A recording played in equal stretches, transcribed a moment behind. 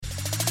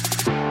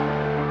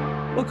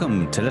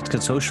Welcome to Let's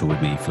Get Social with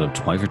me, Philip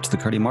Twyford, the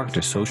Curly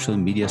Marketer, social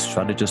media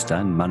strategist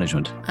and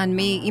management. And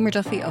me, Emer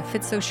Duffy of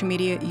Fit Social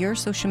Media, your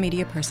social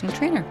media personal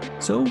trainer.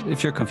 So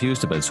if you're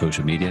confused about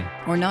social media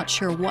or not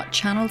sure what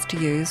channels to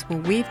use, well,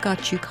 we've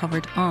got you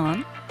covered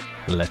on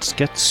Let's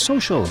Get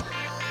Social.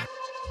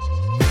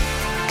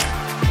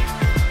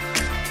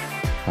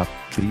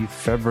 Happy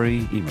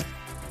February, Emer.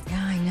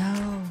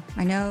 Yeah,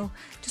 I know.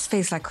 Just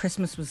feels like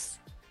Christmas was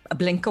a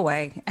blink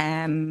away.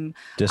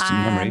 Distant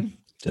memory.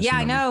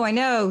 I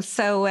know.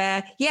 So,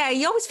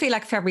 you always feel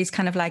like February's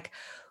kind of like,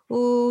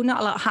 oh,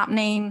 not a lot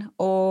happening.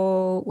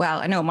 Or, well,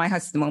 I know my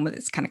house at the moment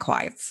is kind of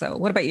quiet. So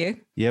what about you?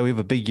 Yeah, we have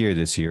a big year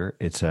this year.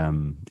 It's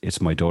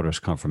my daughter's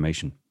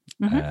confirmation.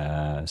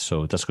 Mm-hmm.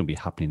 So that's going to be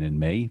happening in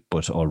May.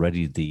 But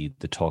already the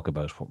talk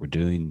about what we're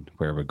doing,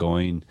 where we're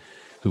going,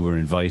 who we're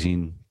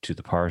inviting to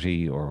the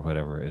party or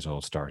whatever is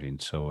all starting.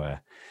 So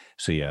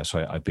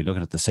I've been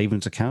looking at the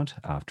savings account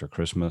after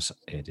Christmas.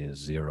 It is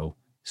zero.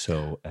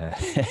 So,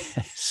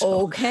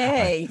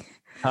 okay.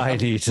 I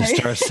need to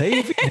start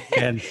saving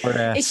again.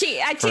 Is she?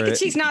 I take it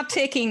she's not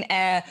taking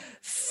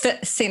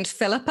Saint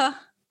Philippa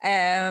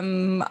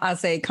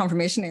as a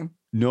confirmation name.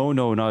 No,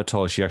 not at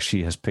all. She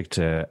actually has picked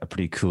a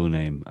pretty cool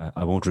name.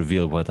 I won't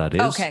reveal what that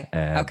is. Okay.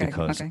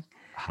 Because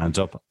hands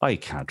up, I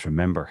can't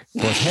remember.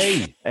 But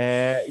hey,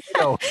 you're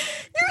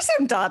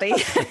so dotty.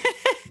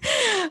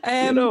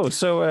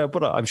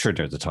 But I'm sure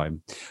there's a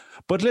time.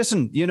 But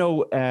listen,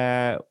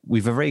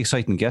 we've a very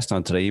exciting guest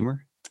on today,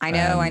 Emer. I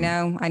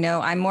know.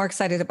 I'm more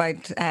excited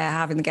about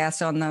having the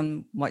guest on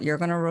than what you're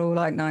going to roll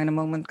out now in a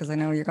moment, because I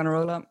know you're going to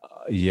roll out.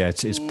 Yeah,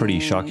 it's pretty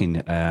shocking.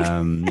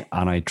 And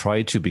I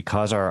tried to,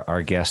 because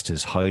our guest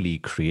is highly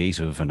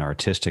creative and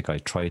artistic, I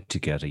tried to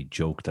get a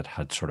joke that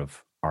had sort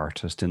of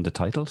artist in the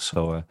title.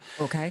 So,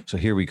 So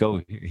here we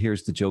go.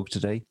 Here's the joke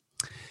today.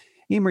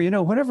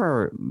 Emer,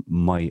 whenever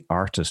my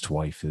artist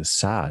wife is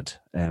sad,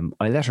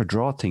 I let her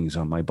draw things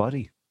on my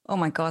body. Oh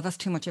my God, that's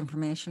too much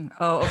information.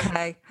 Oh,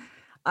 okay.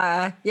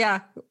 And?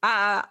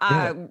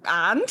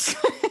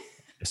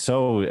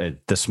 So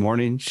this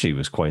morning she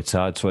was quite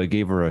sad, so I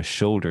gave her a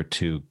shoulder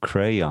to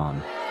crayon.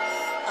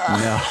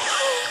 No.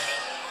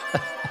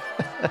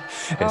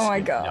 Oh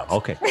my God. No,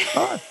 okay.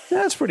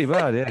 That's pretty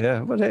bad. Yeah.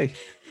 But hey.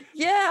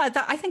 Yeah,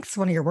 I think it's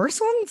one of your worst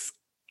ones.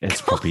 It's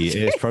probably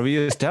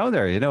down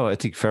there. I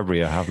think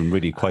February I haven't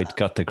really quite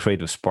got the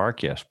creative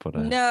spark yet. But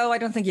no, I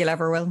don't think you'll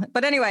ever will.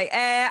 But anyway,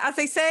 as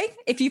they say,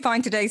 if you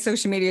find today's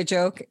social media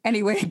joke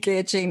anyway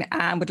engaging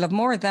and would love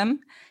more of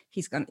them,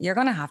 you're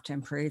going to have to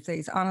improve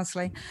these,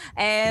 honestly.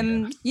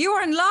 You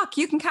are in luck.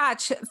 You can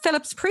catch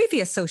Philip's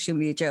previous social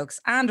media jokes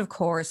and, of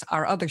course,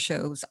 our other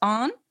shows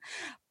on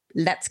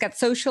Let's Get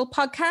Social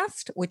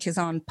podcast, which is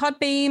on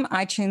Podbeam,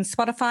 iTunes,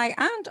 Spotify,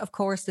 and of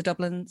course the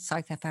Dublin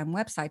South FM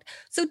website.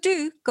 So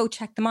do go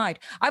check them out.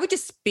 I would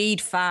just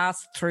speed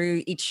fast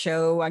through each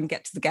show and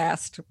get to the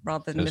guest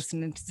rather than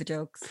listening to the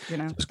jokes.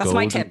 That's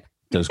my tip.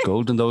 There's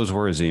gold in those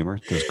words, Emer.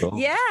 There's gold.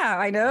 Yeah,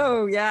 I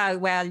know. Yeah,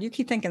 well, you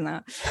keep thinking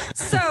that.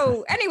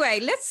 So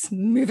anyway, let's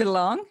move it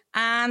along.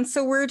 And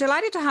so we're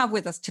delighted to have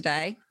with us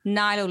today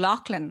Niall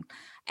O'Loughlin,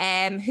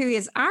 who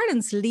is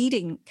Ireland's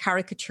leading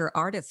caricature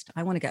artist.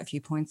 I want to get a few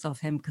points off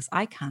him because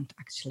I can't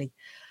actually.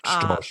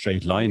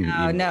 Straight line.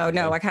 No,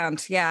 I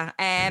can't. Yeah.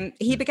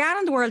 He began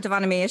in the world of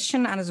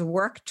animation and has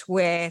worked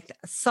with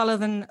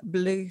Sullivan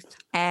Bluth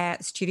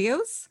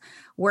Studios,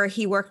 where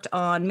he worked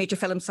on major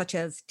films such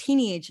as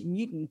Teenage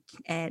Mutant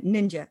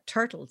Ninja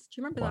Turtles. Do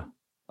you remember that?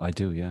 I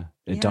do, yeah.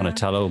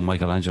 Donatello,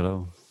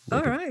 Michelangelo.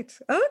 All right.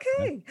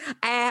 Okay.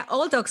 Yeah.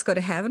 All Dogs Go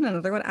to Heaven,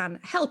 another one. And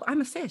Help, I'm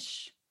a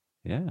Fish.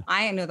 Yeah.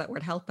 I know that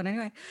word help, but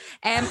anyway.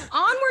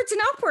 Onwards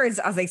and upwards,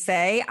 as they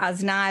say,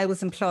 as Niall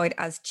was employed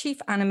as chief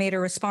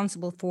animator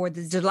responsible for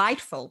the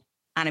delightful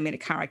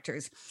animated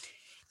characters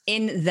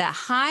in the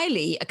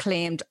highly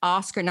acclaimed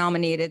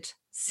Oscar-nominated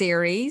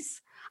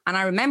series. And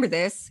I remember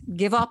this,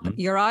 Give Up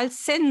Your All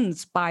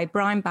Sins by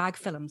Brown Bag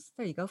Films.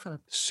 There you go,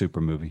 Philip.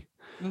 Super movie.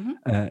 Mm-hmm.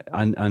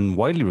 And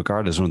widely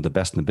regarded as one of the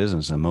best in the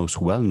business and most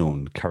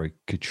well-known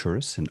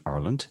caricaturists in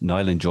Ireland,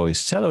 Niall enjoys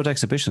sellout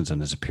exhibitions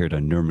and has appeared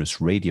on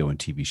numerous radio and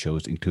TV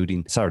shows,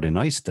 including Saturday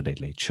Night's The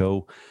Late Late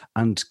Show,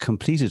 and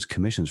completed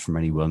commissions for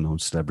many well-known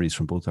celebrities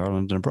from both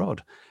Ireland and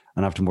abroad.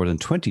 And after more than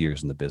 20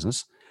 years in the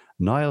business,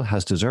 Niall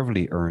has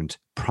deservedly earned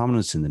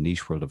prominence in the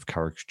niche world of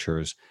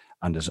caricatures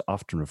and is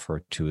often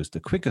referred to as the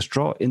quickest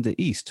draw in the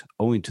East,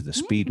 owing to the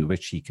speed with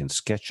which he can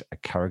sketch a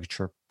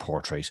caricature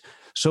portrait.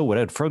 So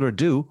without further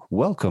ado,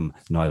 welcome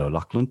Niall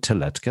O'Loughlin to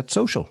Let's Get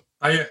Social.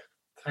 Hiya.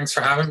 Thanks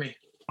for having me.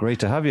 Great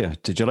to have you.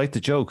 Did you like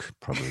the joke?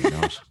 Probably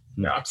not.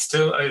 Yeah, I'm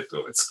still,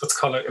 let's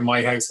call it in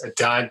my house a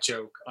dad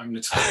joke. I'm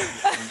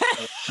notorious.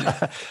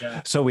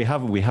 Yeah. So we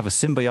have a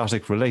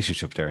symbiotic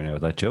relationship there now,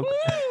 that joke.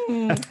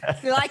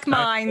 Like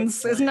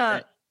minds, isn't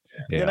it?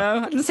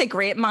 Yeah. I didn't say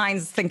great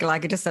minds think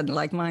alike. I just said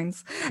like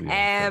minds.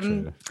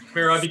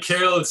 Where I'd be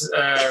killed.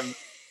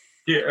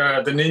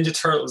 Yeah, the Ninja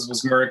Turtles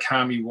was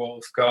Murakami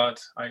Wolf. God,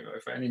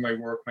 if any of my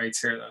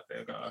workmates hear that,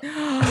 they'll go.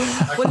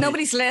 Well,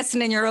 nobody's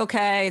listening. You're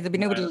okay. There'll be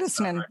nobody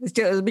listening. Right.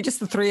 It'll be just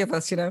the three of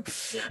us, you know.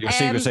 Yeah. Your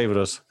secret stay with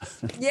us.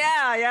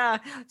 Yeah.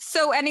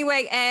 So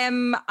anyway,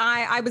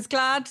 I was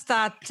glad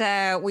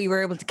that we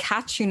were able to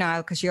catch you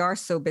now because you are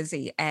so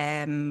busy.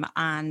 And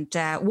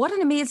what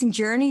an amazing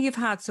journey you've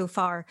had so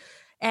far.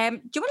 Do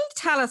you want to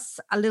tell us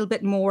a little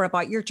bit more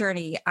about your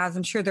journey? As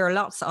I'm sure there are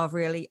lots of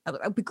really, it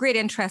would be great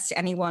interest to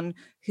anyone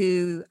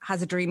who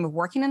has a dream of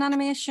working in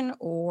animation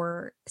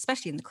or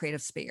especially in the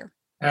creative sphere.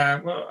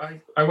 Well,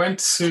 I went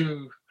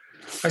to,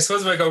 I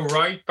suppose if I go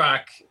right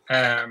back,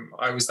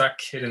 I was that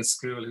kid in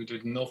school who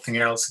did nothing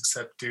else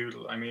except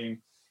doodle. I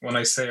mean, when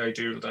I say I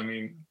doodled, I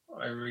mean,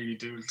 I really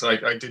doodled.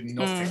 Like I did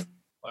nothing.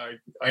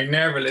 I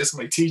never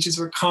listened. My teachers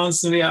were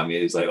constantly at me.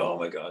 It was like, oh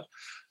my God.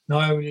 No,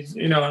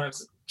 and I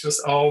was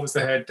just always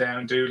the head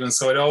down doodling.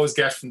 So I'd always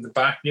get from the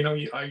back.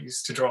 I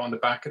used to draw on the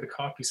back of the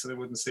copy so they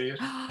wouldn't see it.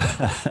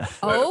 I'd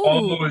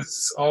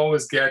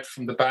always get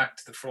from the back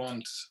to the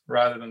front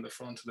rather than the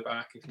front to the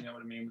back, if you know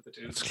what I mean with the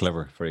doodle. It's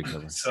clever, very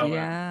clever. So,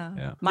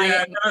 yeah.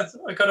 I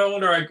got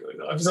older. I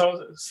was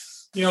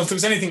always, if there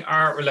was anything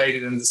art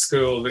related in the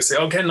school, they say,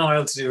 "Oh, get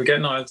Niall to do it."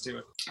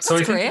 So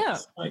That's great.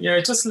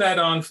 It just led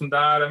on from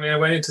that. I mean, I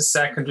went into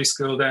secondary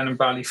school then in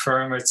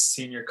Ballyfermot, it's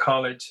senior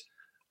college.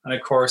 And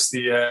of course,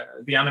 the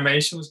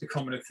animation was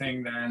becoming a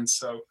thing then.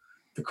 So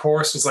the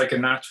course was like a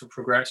natural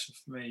progression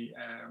for me.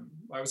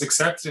 I was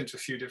accepted into a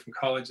few different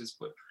colleges,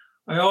 but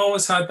I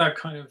always had that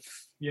kind of,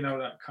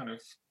 that kind of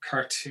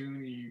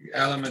cartoony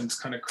element,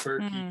 kind of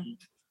quirky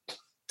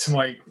to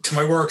my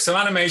work. So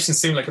animation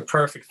seemed like a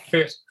perfect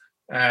fit.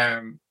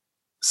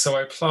 So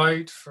I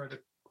applied for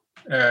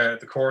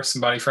the course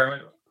in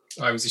Ballyfermot.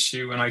 I was a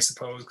shoo-in, I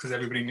suppose, because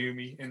everybody knew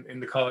me in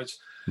the college.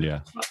 Yeah.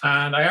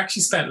 And I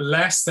actually spent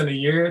less than a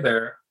year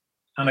there.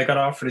 And I got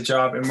offered a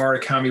job in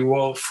Murakami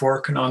Wolf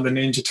working on the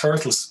Ninja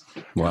Turtles.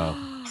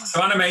 Wow.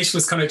 So animation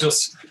was kind of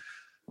just,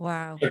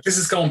 wow. Like this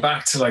is going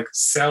back to like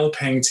cell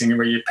painting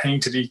where you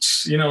painted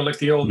each, like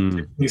the old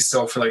Disney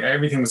stuff, like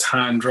everything was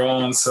hand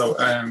drawn. So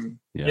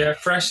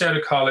fresh out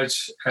of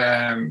college,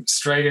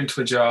 straight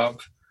into a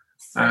job.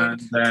 And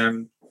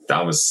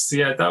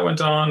that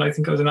went on. I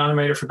think I was an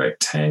animator for about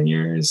 10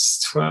 years,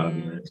 12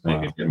 years,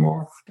 maybe a bit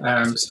more.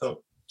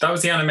 So that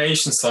was the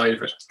animation side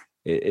of it.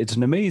 It's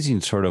an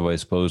amazing sort of, I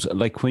suppose,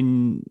 like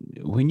when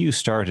you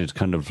started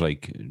kind of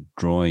like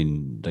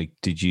drawing, like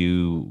did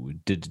you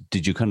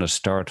kind of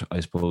start, I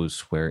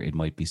suppose, where it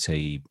might be,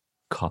 say,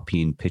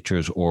 copying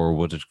pictures, or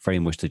was it very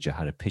much that you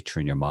had a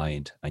picture in your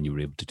mind and you were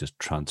able to just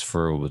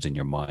transfer what was in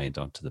your mind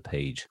onto the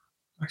page?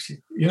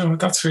 Actually,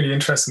 that's really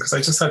interesting because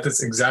I just had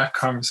this exact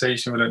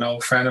conversation with an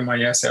old friend of mine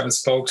yesterday. I haven't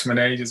spoken to him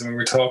in ages, and we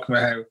were talking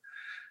about how,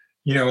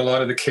 a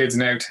lot of the kids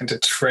now tend to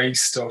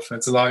trace stuff, and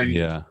it's a lot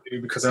easier to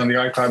do because they're on the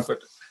iPad,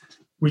 but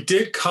we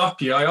did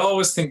copy. I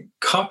always think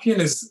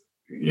copying is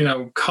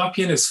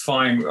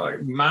fine.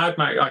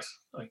 Like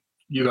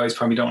you guys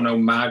probably don't know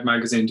Mad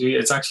Magazine, do you?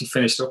 It's actually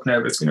finished up now,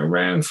 but it's been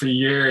around for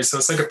years. So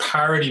it's like a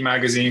parody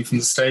magazine from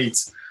the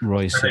States.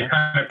 Right. They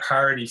kind of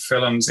parody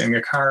films in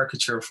a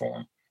caricature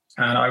form.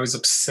 And I was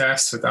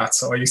obsessed with that.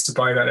 So I used to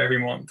buy that every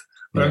month.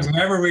 But I was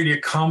never really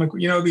a comic.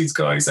 These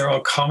guys, they're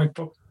all comic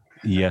book.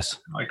 Yes.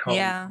 I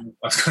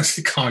was going to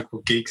say comic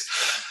book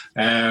geeks.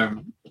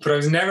 But I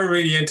was never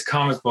really into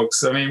comic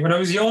books. I mean, when I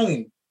was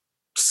young,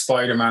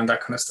 Spider-Man,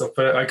 that kind of stuff,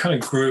 but I kind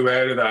of grew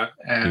out of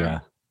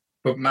that.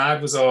 But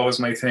Mad was always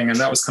my thing, and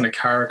that was kind of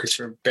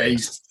caricature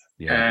based.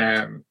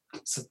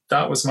 So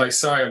that was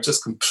sorry, I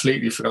just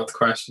completely forgot the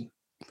question.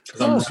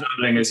 Because I'm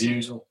rambling as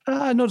usual. No,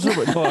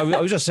 I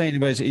was just saying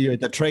about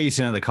the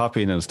tracing and the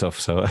copying and stuff.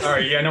 So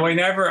sorry,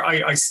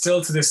 I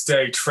still to this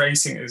day,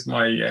 tracing is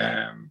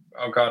my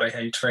oh God, I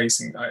hate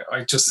tracing.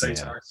 I just say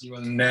to her, you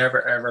will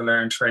never ever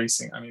learn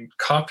tracing. I mean,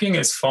 copying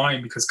is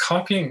fine because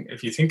copying,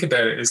 if you think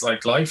about it, is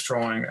like life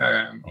drawing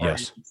or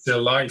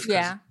still life.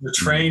 You're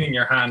training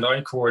your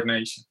hand-eye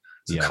coordination.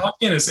 So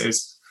copying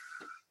is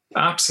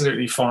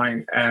absolutely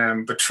fine,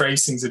 but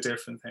tracing's a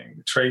different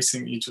thing.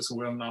 Tracing you just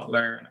will not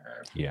learn.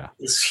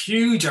 There's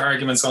huge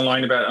arguments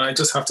online about it, and I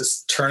just have to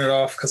turn it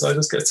off because I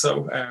just get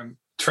so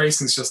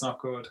tracing's just not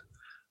good.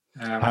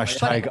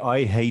 Hashtag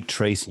I hate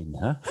tracing,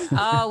 huh?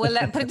 Oh, well,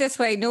 put it this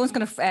way, no one's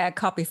going to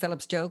copy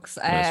Philip's jokes.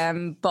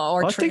 Niall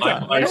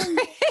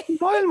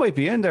might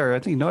be in there. I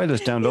think Niall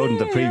is downloading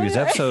the previous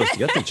episodes to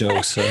get the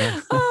jokes.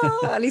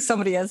 At least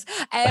somebody is.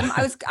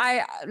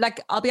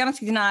 I'll be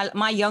honest with you, Niall,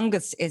 my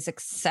youngest is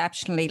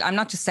exceptionally, I'm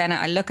not just saying it,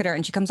 I look at her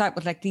and she comes out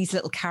with like these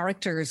little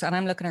characters and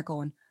I'm looking at her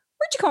going,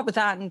 where'd you come up with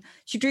that? And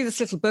she drew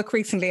this little book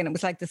recently and it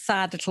was like the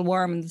sad little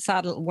worm, and the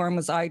sad little worm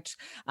was out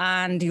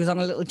and he was on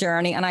a little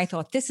journey, and I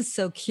thought, this is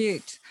so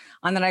cute.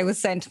 And then I was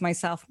saying to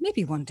myself,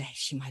 maybe one day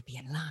she might be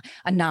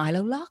a Niall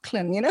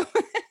O'Loughlin,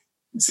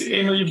 See,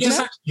 you've just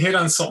actually hit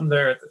on something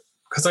there,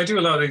 because I do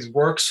a lot of these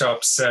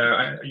workshops.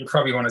 You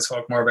probably want to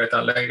talk more about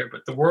that later,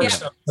 but the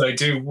workshops that I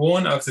do,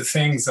 one of the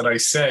things that I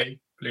say,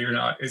 believe it or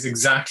not, is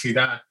exactly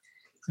that,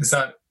 is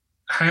that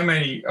how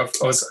many of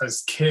us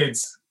as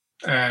kids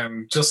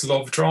just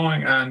love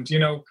drawing. And, you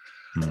know,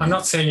 I'm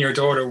not saying your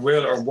daughter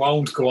will or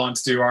won't go on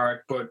to do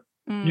art, but,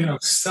 you know,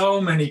 so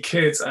many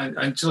kids,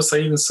 and just I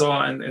even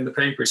saw in the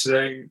paper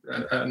today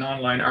an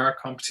online art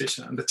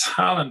competition, and the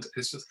talent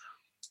is just,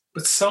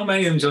 but so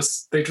many of them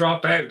just, they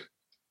drop out.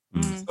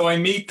 So I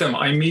meet them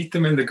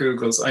in the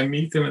Googles, I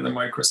meet them in the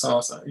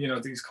Microsofts, you know,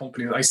 these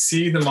companies, I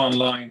see them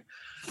online.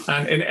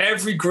 And in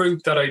every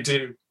group that I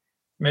do,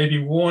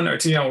 maybe one or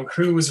two, you know,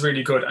 who was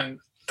really good, and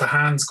the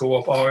hands go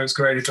up, oh, I was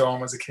great at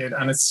drawing as a kid.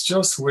 And it's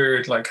just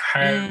weird, like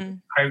how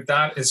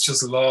that is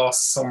just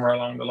lost somewhere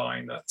along the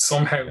line, that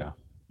somehow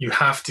you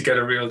have to get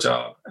a real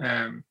job.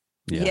 Saying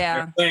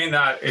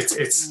that,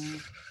 it's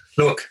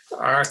look,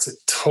 art's a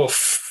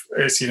tough,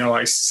 you know,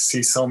 I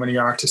see so many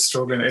artists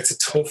struggling. It's a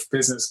tough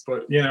business,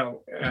 but, you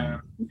know,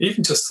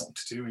 even just something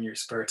to do in your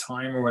spare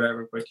time or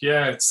whatever. But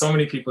yeah, so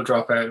many people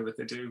drop out of it,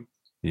 they do.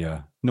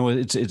 Yeah. No,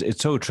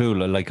 it's so true.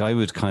 Like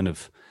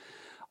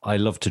I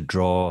love to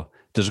draw.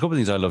 There's a couple of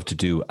things I love to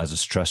do as a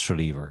stress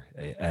reliever.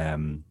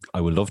 I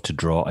would love to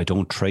draw. I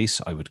don't trace.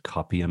 I would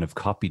copy, and I've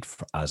copied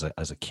as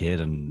a kid,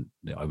 and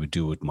I would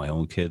do it with my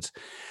own kids.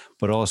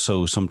 But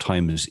also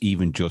sometimes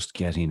even just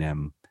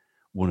getting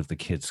one of the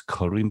kids'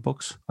 coloring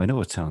books. I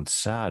know it sounds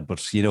sad,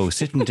 but, you know,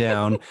 sitting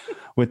down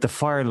with the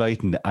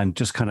firelight and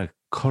just kind of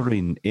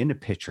coloring in a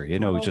picture, you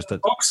know, just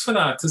books for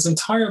that. There's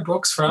entire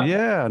books for that.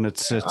 Yeah, and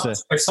it's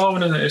I saw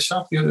one in a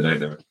shop the other day.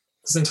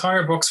 There's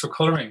entire books for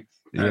coloring.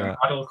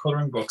 Adult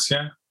coloring books.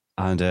 Yeah.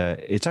 And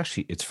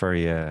it's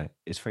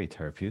very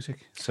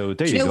therapeutic. So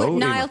there you go.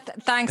 Niall,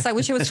 thanks. I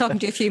wish I was talking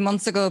to you a few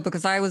months ago,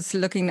 because I was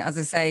looking, as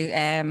I say,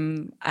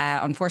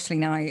 unfortunately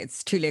now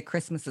it's too late.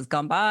 Christmas has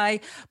gone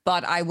by,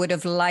 but I would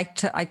have liked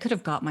to, I could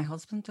have got my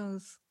husband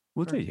those.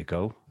 Well, there you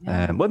go.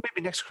 Well,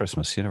 maybe next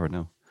Christmas, you never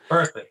know.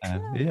 Perfect.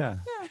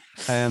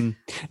 Now,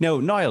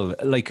 Niall,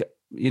 like,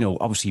 you know,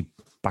 obviously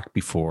back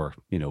before,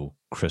 you know,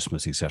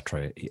 Christmas,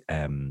 etc.,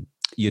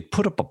 you'd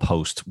put up a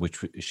post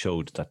which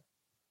showed that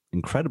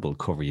incredible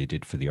cover you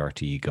did for the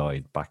RTE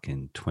guide back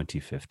in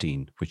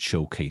 2015, which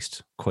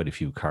showcased quite a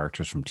few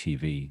characters from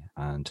TV,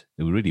 and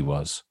it really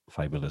was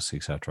fabulous,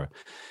 etc.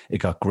 It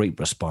got great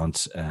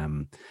response,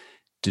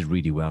 did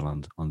really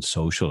well on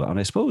social. And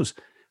I suppose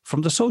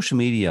from the social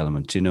media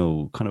element, you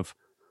know, kind of,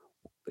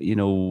 you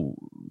know,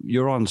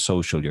 you're on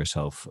social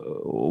yourself.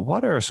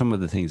 What are some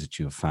of the things that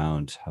you have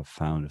found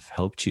have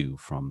helped you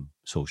from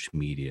social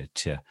media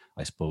to,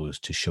 I suppose,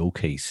 to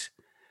showcase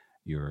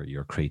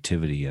your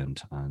creativity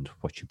and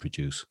what you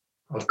produce?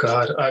 Oh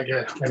God,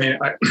 yeah. I mean,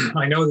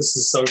 I know this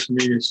is a social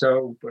media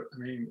show, but I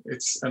mean,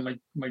 it's, and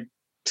my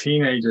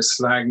teenagers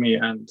slag me,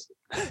 and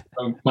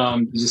oh,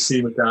 Mom, did you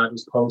see what Dad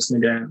was posting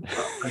again?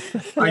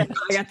 I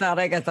get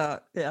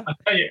that. Yeah. I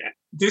tell you,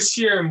 this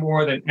year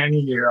more than any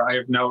year, I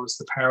have noticed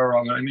the power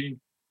of it. I mean,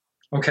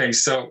 okay,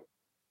 so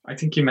I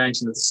think you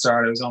mentioned at the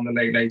start, I was on the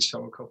Late Late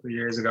Show a couple of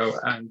years ago,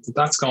 and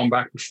that's gone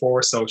back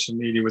before social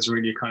media was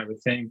really kind of a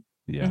thing.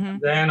 Yeah.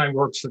 Then I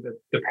worked for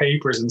the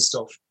papers and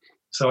stuff.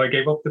 So I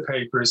gave up the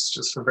papers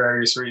just for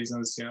various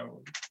reasons. You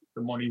know,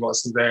 the money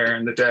wasn't there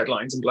and the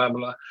deadlines and blah, blah,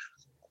 blah.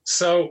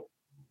 So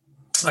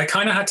I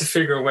kind of had to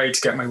figure a way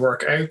to get my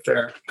work out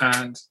there.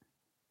 And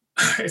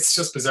it's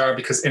just bizarre,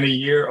 because in a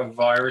year of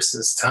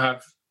viruses, to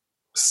have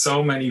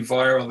so many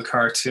viral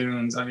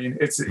cartoons, I mean,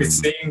 it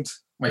seemed,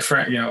 my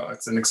friend, you know,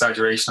 it's an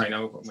exaggeration, I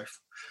know,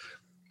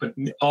 but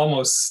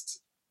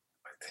almost,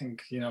 I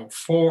think, you know,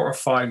 4 or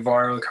 5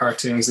 viral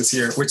cartoons this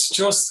year, which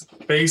just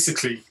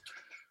basically,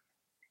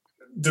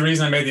 the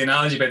reason I made the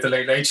analogy about the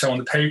Late Late Show and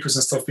the papers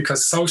and stuff,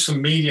 because social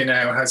media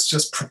now has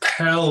just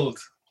propelled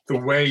the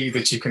way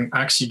that you can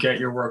actually get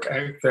your work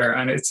out there.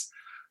 And it's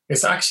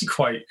actually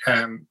quite,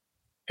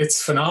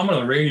 it's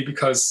phenomenal really,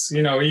 because,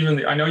 you know,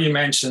 even I know you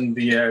mentioned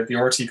the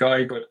RT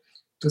guy, but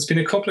there's been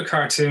a couple of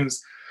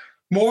cartoons.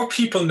 More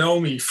people know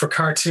me for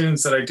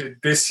cartoons that I did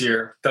this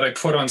year that I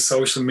put on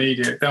social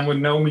media than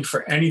would know me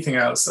for anything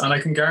else. And I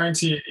can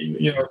guarantee,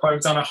 you know, if I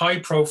was on a high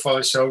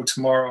profile show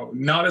tomorrow,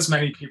 not as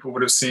many people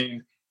would have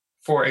seen,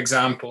 for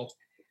example,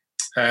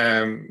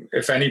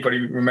 if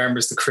anybody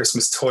remembers the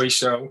Christmas toy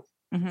show,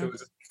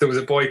 there was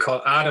a boy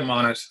called Adam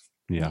on it.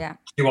 Yeah.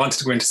 He wanted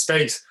to go into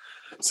space.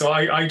 So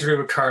I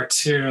drew a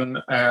cartoon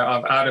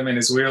of Adam in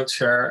his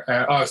wheelchair.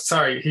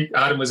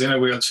 Adam was in a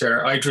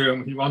wheelchair. I drew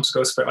him. He wanted to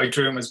go space. I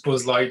drew him as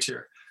Buzz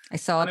Lightyear. I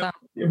saw that.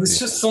 It was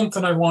just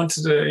something I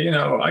wanted to, you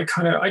know, I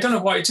don't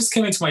know why, it just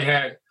came into my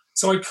head.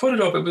 So I put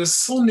it up. It was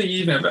Sunday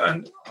evening,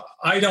 and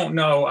I don't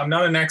know. I'm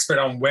not an expert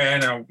on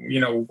when or, you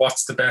know,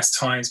 what's the best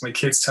times. My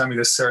kids tell me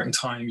there's certain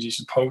times you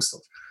should post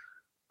it.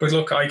 But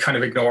look, I kind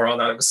of ignore all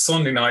that. It was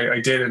Sunday night. I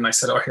did it, and I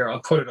said, oh, here,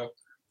 I'll put it up.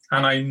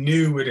 And I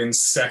knew within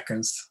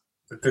seconds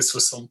that this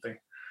was something.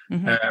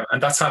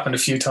 And that's happened a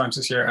few times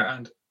this year.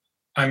 And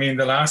I mean,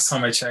 the last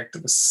time I checked,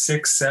 it was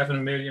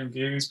 6-7 million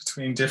views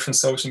between different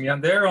social media.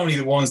 And they're only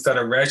the ones that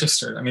are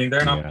registered. I mean,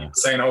 they're not people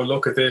saying, oh,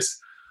 look at this.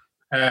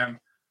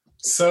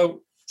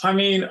 So, I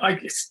mean,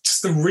 it's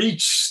just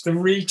the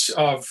reach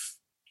of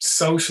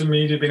social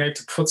media, being able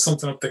to put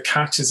something up that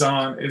catches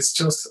on is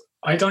just,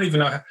 I don't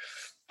even know.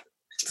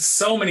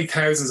 so many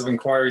thousands of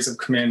inquiries have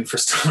come in for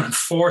stuff.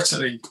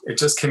 Unfortunately, it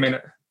just came in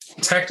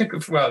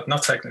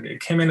not technically,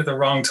 it came in at the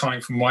wrong time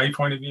from my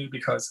point of view,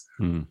 because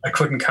I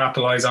couldn't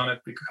capitalize on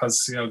it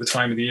because, the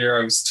time of the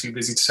year I was too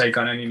busy to take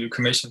on any new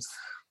commissions.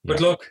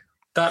 But look,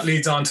 that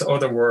leads on to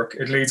other work.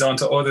 It leads on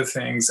to other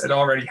things. It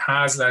already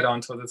has led on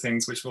to other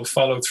things, which will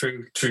follow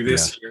through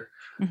this year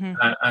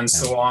and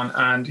so on.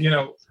 And,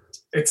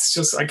 it's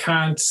just, I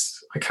can't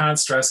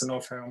stress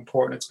enough how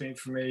important it's been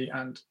for me.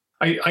 And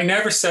I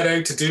never set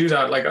out to do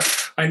that. Like,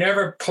 I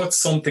never put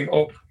something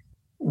up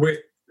with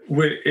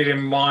it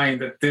in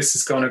mind that this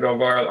is going to go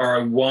viral, or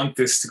I want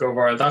this to go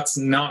viral. That's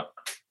not,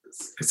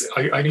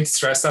 I need to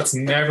stress, that's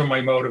never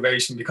my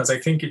motivation, because I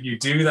think if you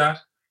do that,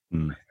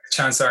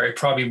 chances are it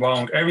probably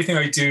won't. Everything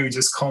I do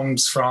just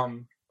comes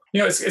from,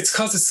 it's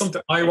because it's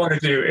something I want to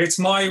do. It's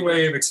my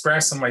way of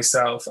expressing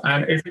myself.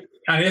 And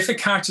if it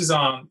catches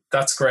on,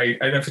 that's great.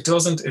 And if it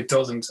doesn't, it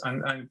doesn't.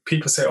 And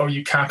people say, oh,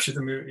 you captured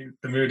the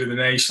mood of the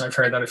nation. I've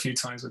heard that a few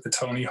times with the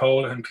Tony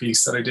Holohan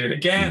piece that I did.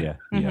 Again,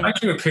 I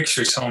drew a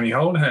picture of Tony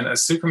Holohan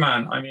as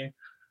Superman. I mean,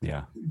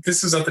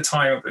 this was at the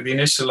time of the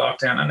initial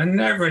lockdown, and I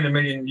never in a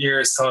million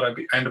years thought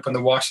I'd end up in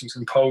the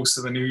Washington Post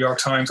or the New York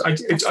Times. I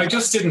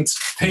just didn't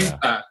think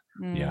that.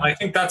 I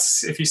think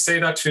that's, if you say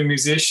that to a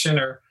musician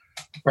or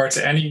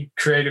to any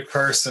creative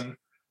person,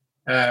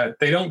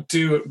 they don't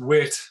do it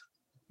with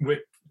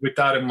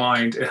that in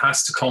mind. It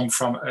has to come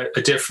from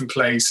a different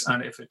place,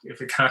 and if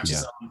it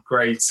catches on,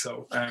 great.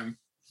 So,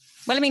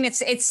 well, I mean,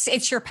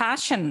 it's your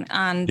passion,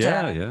 and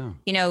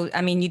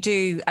I mean, you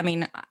do. I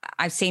mean,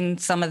 I've seen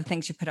some of the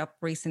things you put up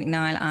recently,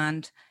 Niall,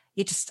 and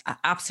you just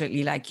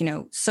absolutely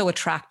so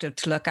attractive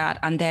to look at,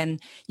 and then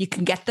you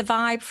can get the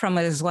vibe from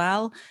it as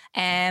well.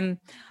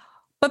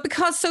 But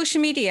because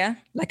social media,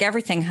 like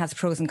everything, has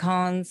pros and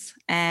cons,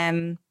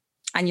 and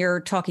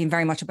you're talking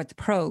very much about the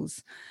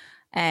pros,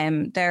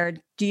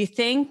 do you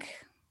think,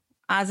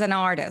 as an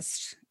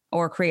artist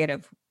or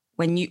creative,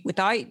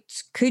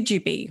 could you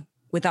be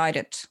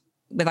without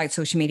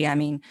social media? I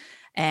mean,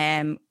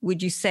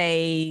 would you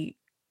say,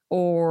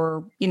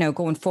 or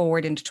going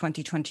forward into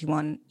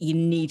 2021, you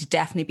need to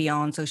definitely be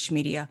on social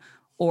media,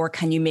 or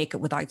can you make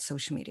it without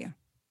social media?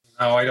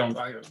 No, I don't.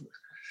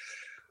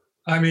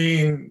 I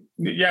mean,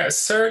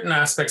 certain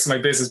aspects of my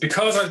business,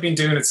 because I've been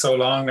doing it so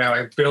long now,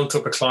 I've built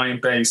up a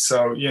client base.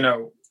 So,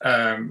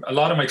 a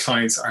lot of my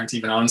clients aren't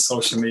even on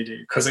social media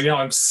because,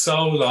 I'm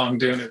so long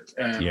doing it.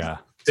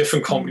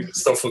 Different companies and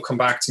stuff will come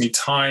back to me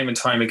time and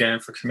time again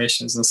for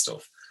commissions and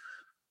stuff.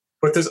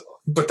 But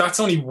that's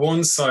only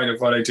one side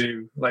of what I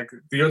do. Like,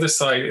 the other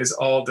side is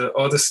all the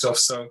other stuff.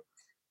 So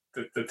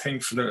the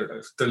thing for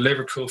the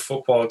Liverpool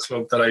Football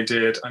Club that I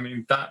did, I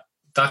mean,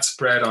 that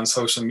spread on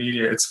social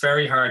media. It's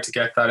very hard to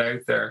get that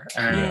out there.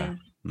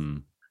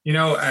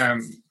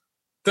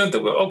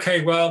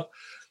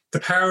 The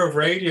power of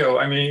radio.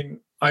 I mean,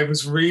 I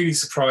was really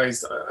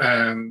surprised.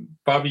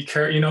 Bobby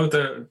Kerr,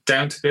 the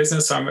Down to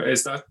Business. I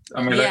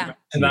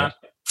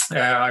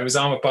was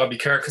on with Bobby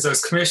Kerr because I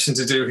was commissioned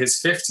to do his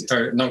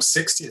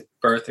 60th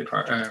birthday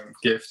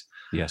gift.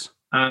 Yes.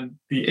 And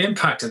the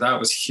impact of that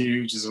was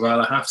huge as well,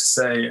 I have to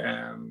say,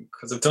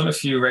 because I've done a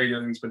few radio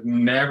things, but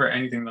never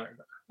anything like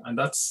that. And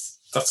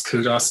that's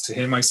kudos to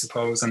him, I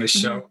suppose, and his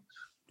show.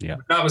 Yeah,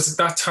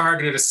 that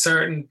targeted a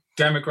certain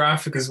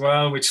demographic as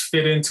well, which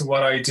fit into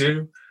what I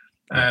do,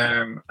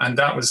 and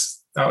that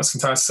was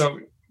fantastic. So,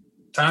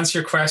 to answer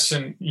your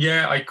question,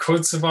 I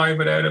could survive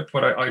without it,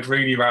 but I'd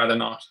really rather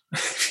not.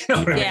 You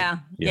know what I mean?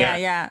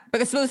 Yeah.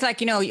 But I suppose,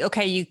 like, you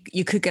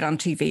could get on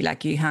TV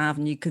like you have,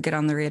 and you could get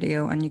on the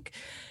radio, and you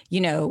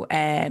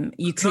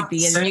could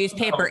be in the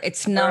newspaper.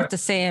 It's not the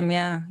same.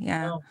 Yeah.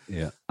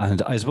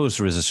 And I suppose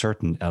there is a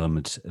certain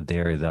element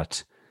there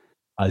that,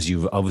 as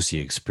you've obviously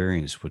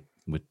experienced with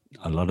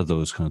a lot of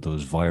those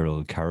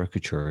viral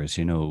caricatures,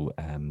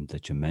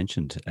 that you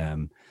mentioned,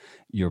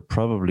 you're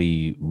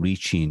probably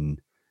reaching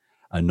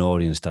an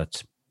audience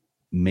that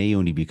may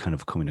only be kind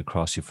of coming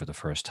across you for the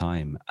first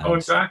time. And,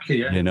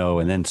 exactly. Yeah.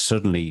 And then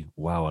suddenly,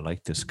 wow, I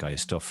like this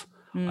guy's stuff.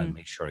 I'll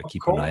make sure I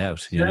keep an eye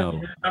out.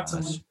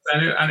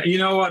 And you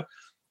know what?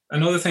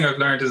 Another thing I've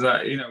learned is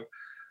that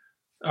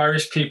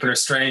Irish people are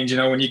strange.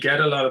 When you get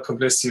a lot of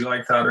publicity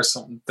like that or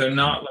something, they're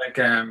not like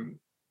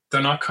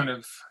they're not kind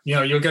of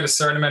you'll get a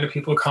certain amount of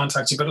people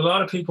contact you, but a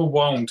lot of people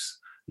won't.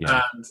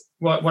 Yeah. And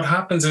what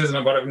happens is,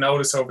 and what I've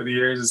noticed over the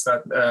years is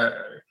that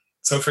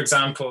so, for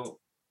example,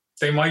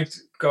 they might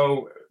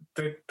go.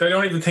 They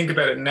don't even think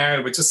about it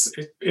now, but just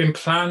it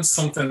implants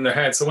something in their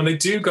head. So when they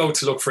do go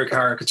to look for a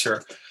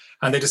caricature,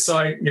 and they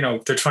decide,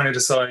 they're trying to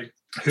decide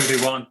who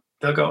they want,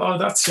 they'll go, oh,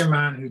 that's your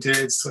man who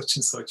did such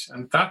and such.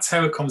 And that's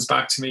how it comes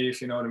back to me,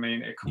 if you know what I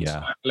mean. It comes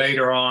back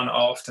later on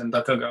often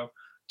that they'll go,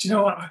 do you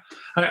know what?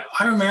 I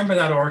remember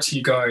that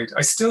RT guide.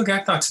 I still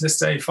get that to this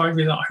day. 5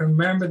 years on, I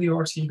remember the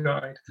RT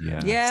guide.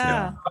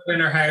 Yeah.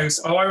 In our house.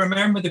 Oh, I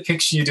remember the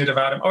picture you did of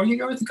Adam. Oh,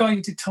 you're the guy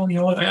who did Tony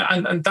Hall.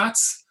 And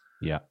that's,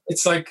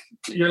 it's like,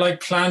 you're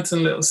like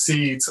planting little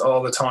seeds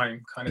all the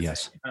time kind of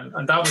thing.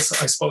 And that was,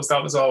 I suppose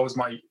that was always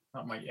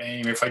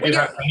aim. If I did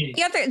have any,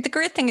 the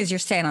great thing is you're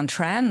staying on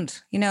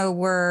trend. You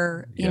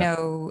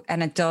know,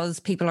 and it does.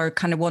 People are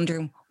kind of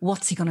wondering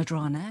what's he going to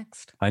draw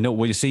next. I know.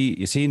 Well, you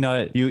see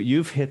now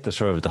you've hit the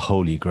sort of the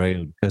holy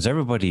grail, because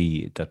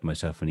everybody that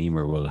myself and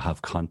Emer will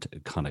have kind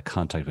of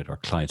contact with our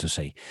clients to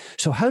say,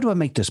 so how do I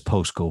make this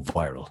post go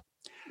viral?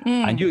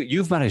 And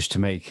you've managed to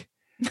make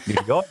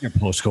your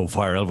post go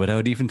viral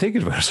without even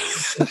thinking about it.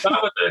 Is that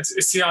what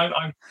see,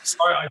 I'm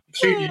sorry, I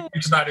completely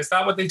into that. Is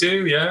that what they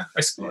do? Yeah,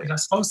 I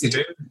suppose they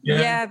do.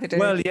 Yeah, they do.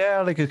 Well,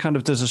 yeah, like it kind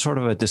of there's a sort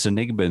of this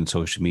enigma in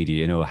social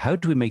media. You know, how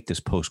do we make this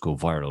post go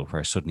viral?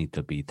 Where suddenly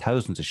there'll be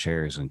thousands of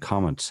shares and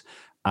comments,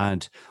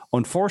 and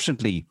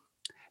unfortunately,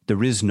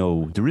 there is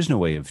no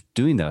way of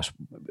doing that.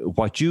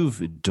 What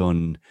you've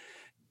done,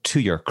 to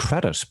your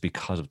credit,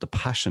 because of the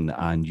passion,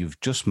 and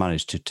you've just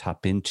managed to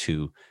tap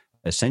into,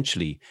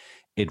 essentially,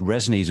 it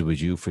resonated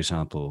with you, for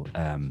example,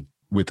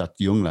 with that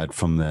young lad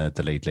from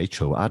the Late Late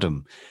Show,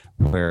 Adam,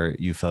 where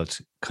you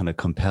felt kind of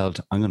compelled,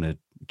 I'm going to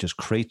just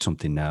create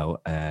something now.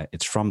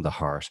 It's from the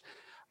heart.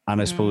 And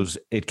I suppose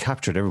it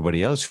captured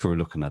everybody else who were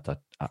looking at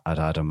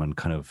Adam, and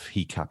kind of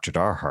he captured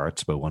our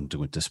hearts by wanting to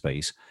go into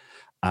space.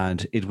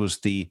 And it was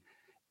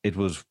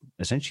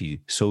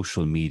essentially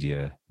social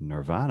media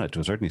nirvana to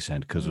a certain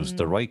extent, because it was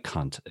the right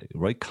content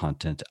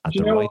at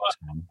the right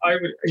time.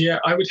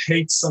 I would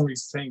hate somebody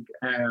to think,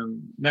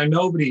 now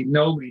nobody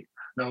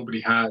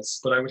has,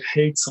 but I would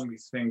hate somebody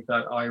to think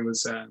that I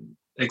was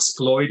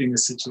exploiting a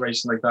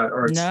situation like that,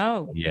 or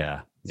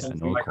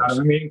something like that.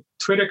 I mean,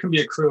 Twitter can be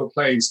a cruel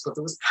place, but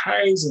there was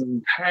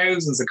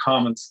thousands of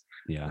comments.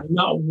 Yeah. And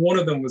not one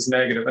of them was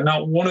negative, and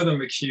not one of them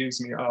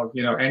accused me of,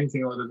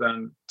 anything other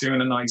than doing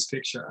a nice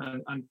picture.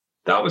 And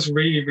that was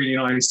really, really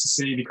nice to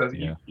see, because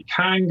you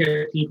can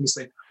get people to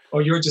say, oh,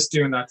 you're just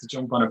doing that to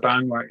jump on a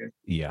bandwagon.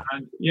 Yeah.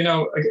 And,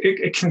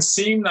 it can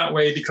seem that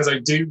way because I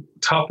do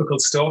topical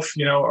stuff,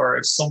 or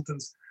if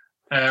something's,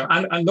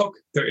 and look,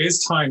 there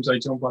is times I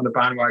jump on the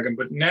bandwagon,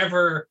 but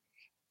never,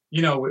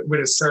 with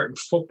a certain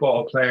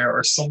football player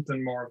or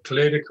something more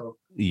political.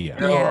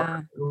 Yeah.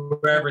 Or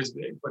whoever is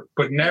big,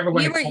 but never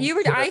when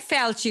I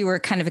felt you were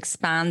kind of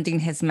expanding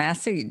his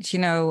message,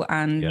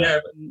 and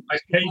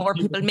more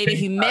people maybe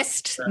who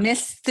missed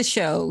the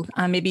show,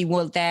 and maybe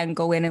will then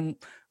go in and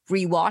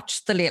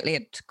rewatch the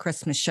Late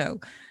Christmas show,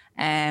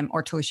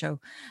 or toy show.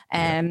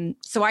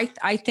 So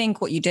I think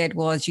what you did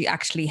was you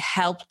actually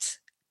helped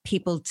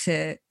people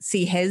to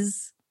see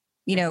his,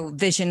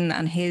 vision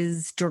and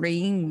his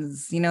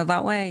dreams,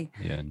 that way.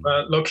 Yeah.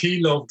 Well, look,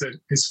 he loved it.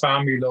 His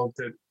family loved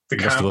it.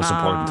 That's the most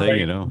important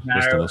thing,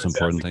 That's the most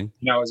important thing.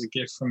 As a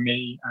gift from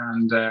me,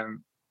 and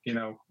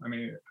I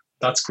mean,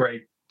 that's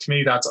great. To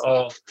me, that's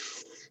all.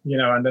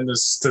 And then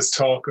there's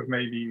talk of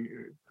maybe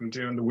him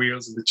doing the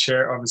wheels of his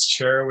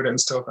chair with it and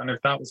stuff. And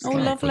if that was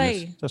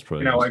lovely, that's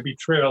brilliant. I'd be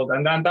thrilled.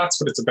 And then that's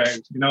what it's about.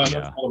 That's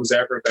all it was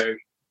ever about.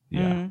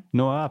 Yeah.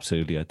 No,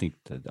 absolutely. I think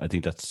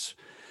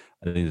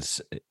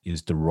this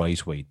is the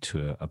right way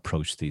to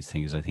approach these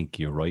things. I think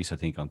you're right. I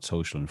think on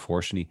social,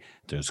 unfortunately,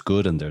 there's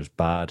good and there's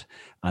bad,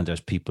 and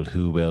there's people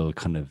who will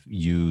kind of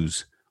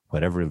use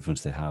whatever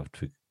influence they have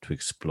to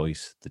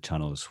exploit the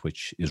channels,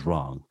 which is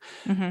wrong.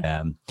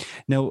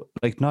 Now,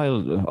 like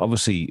Niall,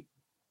 obviously,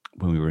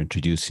 when we were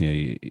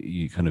introducing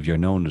you kind of, you're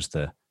known as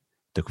the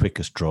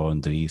quickest draw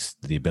in the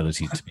East, the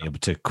ability to be able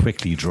to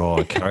quickly draw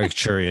a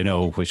caricature,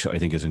 which I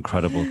think is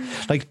incredible.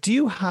 Like, do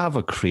you have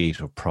a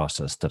creative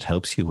process that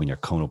helps you when you're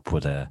coming up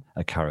with a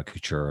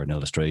caricature, an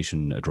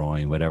illustration, a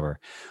drawing, whatever,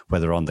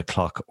 whether on the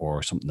clock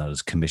or something that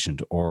is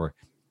commissioned, or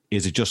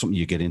is it just something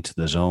you get into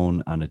the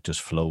zone and it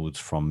just flows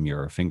from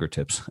your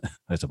fingertips,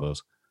 I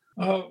suppose?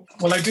 Oh,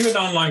 well, I do an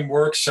online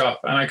workshop,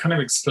 and I kind of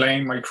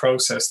explain my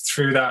process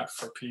through that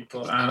for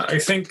people. And I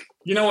think,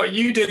 what,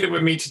 you did it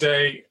with me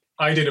today.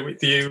 I did it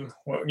with you.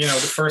 Well, the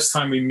first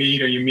time we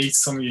meet, or you meet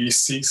somebody, you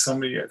see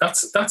somebody.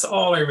 That's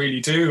all I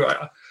really do.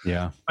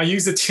 I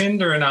use the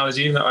Tinder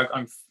analogy. Even though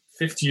I'm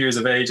 50 years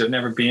of age, I've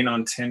never been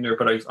on Tinder,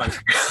 but I've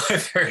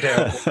heard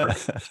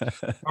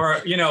it. Or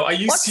I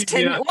used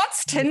to.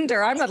 What's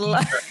Tinder? I'm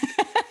not.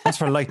 That's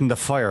for lighting the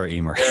fire,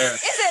 Emer. Yeah.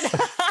 Is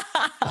it?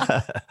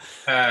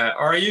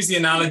 Or I use the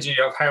analogy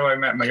of how I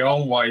met my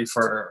own wife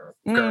or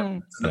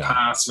girlfriend in the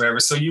past, whatever.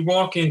 So you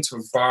walk into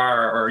a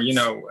bar, or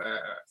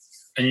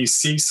and you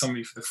see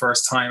somebody for the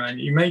first time, and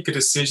you make a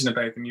decision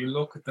about them. You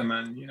look at them,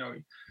 and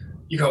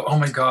you go, "Oh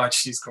my God,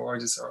 she's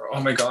gorgeous," or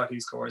 "Oh my God,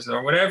 he's gorgeous,"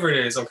 or whatever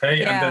it is.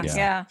 Okay, and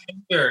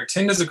then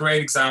Tinder's a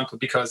great example,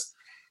 because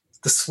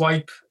the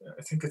swipe,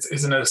 I think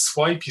isn't it a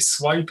swipe? You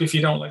swipe if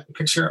you don't like the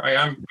picture. I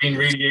am being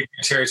really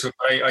ignorant here, so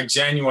I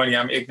genuinely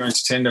am ignorant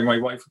to Tinder. My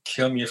wife would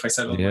kill me if I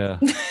said,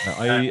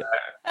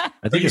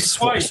 I think it's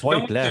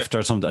swipe left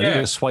or something. I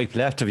think it's swipe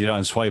left if you don't,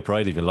 and swipe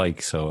right if you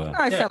like. So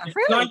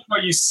like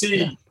what you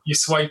see, you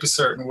swipe a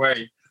certain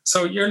way.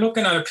 So you're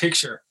looking at a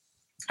picture,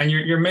 and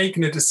you're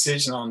making a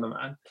decision on them,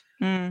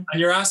 and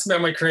you're asking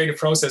about my creative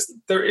process.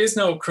 There is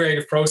no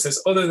creative process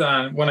other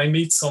than when I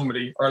meet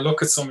somebody or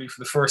look at somebody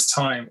for the first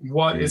time.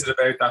 What is it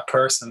about that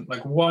person?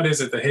 Like, what is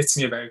it that hits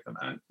me about them?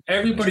 And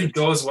everybody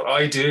does what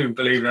I do,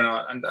 believe it or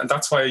not. And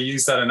that's why I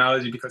use that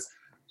analogy, because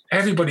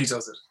Everybody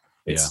does it.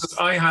 It's just,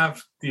 I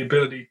have the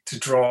ability to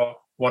draw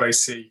what I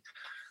see.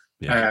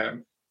 Yeah.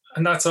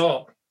 And that's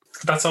all.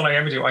 That's all I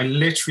ever do. I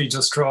literally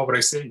just draw what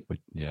I see.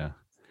 Yeah.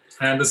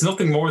 And there's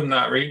nothing more than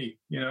that, really,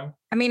 you know?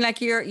 I mean,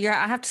 like you're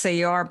I have to say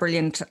you are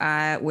brilliant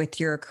with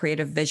your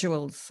creative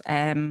visuals.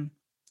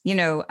 You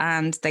know,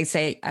 and they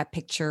say a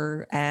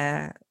picture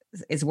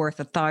is worth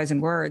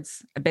 1,000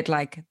 words, a bit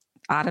like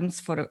Adam's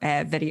photo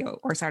video,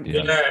 or sorry,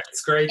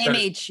 it's great.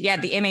 Image,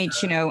 the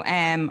image. You know,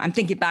 I'm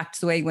thinking back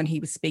to the way when he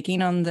was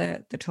speaking on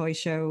the toy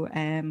show.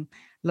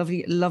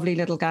 Lovely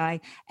little guy.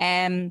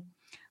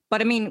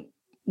 But I mean,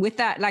 with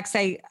that, like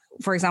say,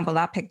 for example,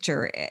 that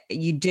picture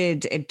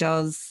it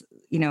does,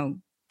 you know,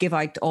 give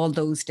out all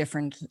those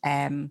different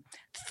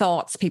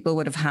thoughts people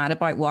would have had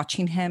about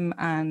watching him,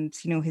 and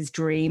you know, his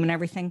dream and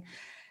everything.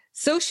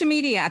 Social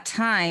media at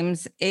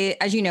times,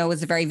 as you know,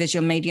 is a very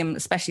visual medium,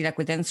 especially like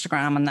with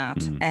Instagram and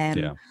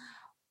that.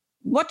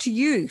 What do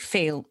you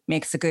feel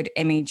makes a good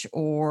image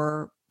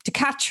or to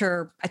catch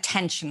your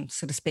attention,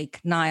 so to speak,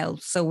 Niall?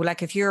 So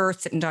like if you're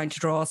sitting down to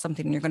draw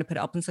something and you're going to put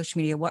it up on social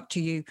media, what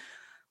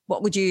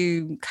would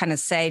you kind of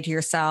say to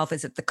yourself?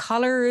 Is it the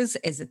colors?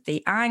 Is it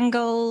the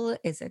angle?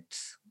 Is it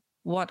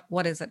what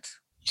is it?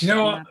 You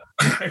know what?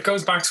 It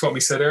goes back to what we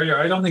said earlier.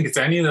 I don't think it's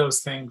any of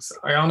those things.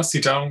 I honestly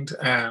don't.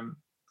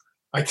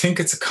 I think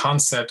it's a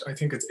concept. I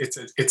think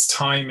it's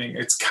timing.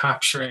 It's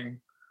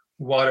capturing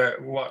what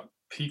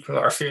people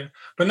are feeling.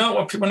 But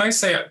not when I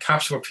say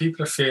capture what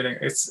people are feeling,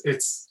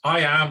 it's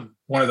I am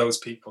one of those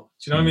people.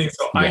 Do you know what I mean?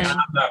 So I am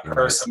that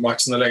person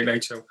watching the Late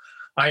Late Show.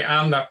 I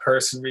am that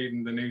person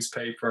reading the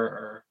newspaper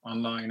or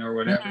online or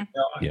whatever.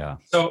 Mm-hmm. You know?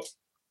 So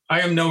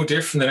I am no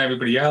different than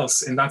everybody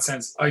else in that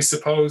sense. I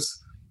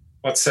suppose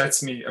what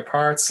sets me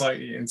apart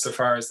slightly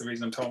insofar as the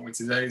reason I'm talking with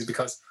today is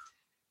because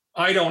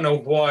I don't know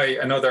why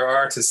another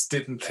artist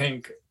didn't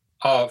think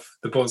of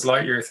the Buzz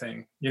Lightyear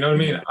thing. You know what I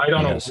mean? I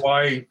don't know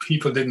why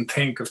people didn't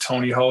think of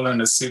Tony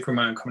Holland as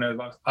Superman coming out of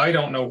the box. I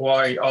don't know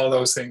why all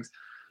those things.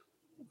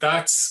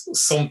 That's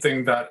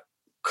something that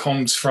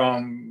comes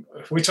from,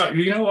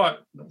 you know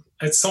what?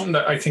 It's something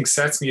that I think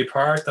sets me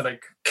apart, that I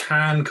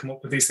can come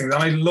up with these things.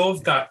 And I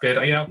love that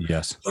bit. You know,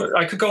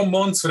 I could go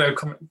months without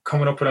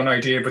coming up with an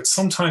idea, but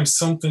sometimes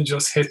something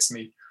just hits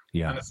me.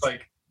 Yeah. And it's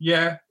like,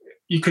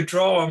 you could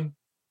draw them,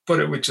 but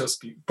it would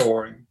just be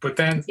boring. But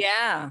then,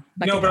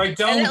 but I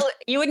don't.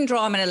 You wouldn't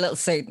draw him in a little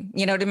suit.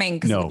 You know what I mean?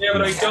 No. Yeah,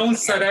 but I don't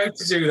set out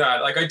to do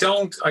that. Like I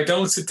don't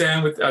sit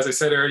down with, as I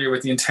said earlier,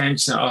 with the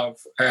intention of,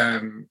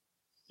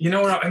 you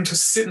know what? I'm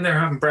just sitting there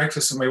having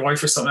breakfast with my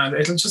wife or something, and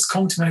it'll just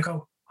come to me. I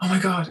go, oh my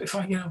God, if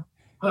I have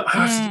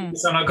to do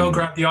this, and I'll go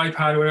grab the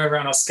iPad or whatever,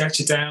 and I'll sketch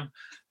it down,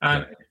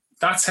 and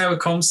that's how it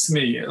comes to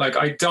me. Like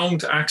I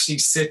don't actually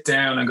sit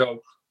down and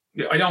go.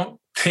 I don't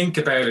think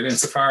about it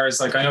insofar as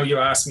like I know you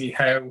asked me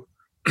how.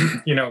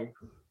 You know,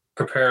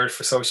 prepared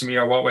for social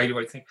media, or what way do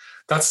I think?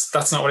 That's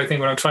not what I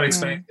think. When I'm trying to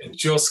explain, it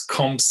just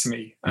comes to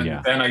me,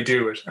 and then I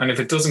do it. And if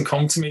it doesn't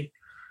come to me,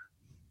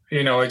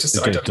 you know, it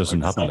doesn't happen.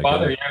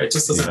 It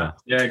just doesn't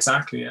happen. Yeah,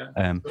 exactly.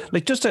 Yeah.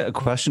 Like just a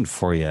question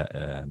for you.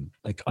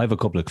 Like I have a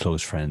couple of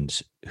close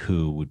friends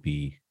who would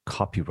be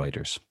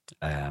copywriters,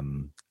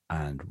 and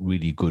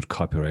really good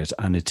copywriters.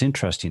 And it's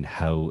interesting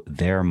how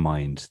their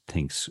mind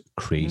thinks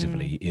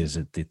creatively. Is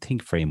that they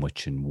think very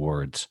much in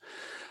words.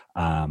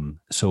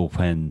 So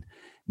when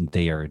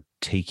they are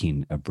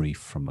taking a brief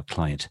from a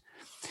client,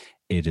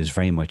 it is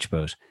very much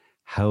about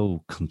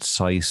how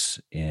concise,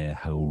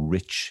 how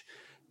rich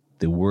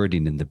the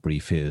wording in the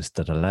brief is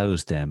that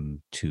allows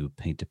them to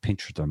paint a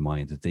picture of their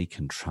mind that they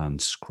can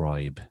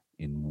transcribe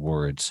in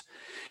words.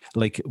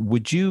 Like,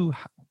 would you,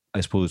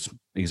 I suppose,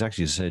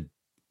 exactly as you said,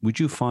 would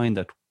you find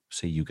that,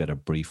 say you get a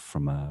brief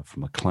from a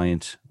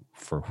client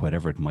for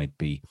whatever it might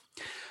be,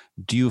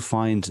 do you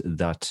find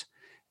that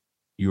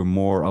you're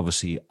more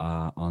obviously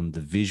on the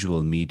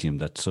visual medium,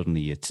 that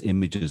suddenly it's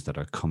images that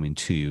are coming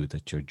to you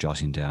that you're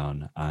jotting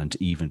down, and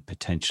even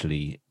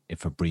potentially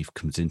if a brief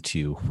comes into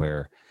you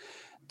where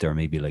there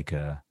may be like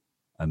a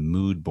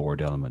mood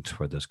board element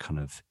where there's kind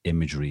of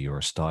imagery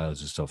or styles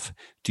and stuff,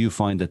 do you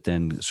find that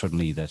then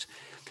suddenly that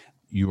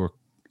your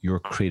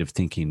creative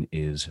thinking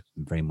is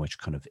very much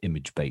kind of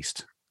image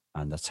based,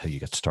 and that's how you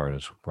get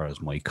started,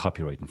 whereas my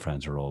copywriting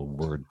friends are all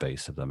word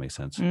based, if that makes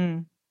sense?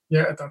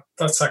 Yeah,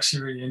 that's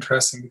actually really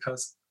interesting,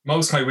 because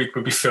most of my week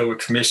would be filled with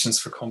commissions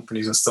for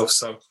companies and stuff.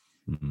 So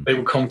they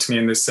would come to me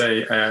and they say,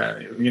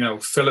 you know,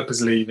 Philip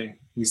is leaving.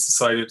 He's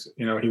decided,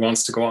 you know, he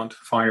wants to go on to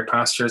finer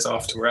pastures,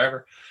 off to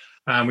wherever.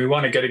 And we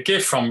want to get a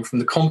gift from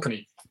the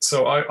company.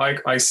 So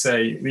I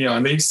say, you know,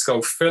 and they used to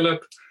go,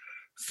 Philip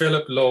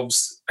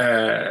loves,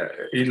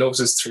 he loves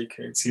his 3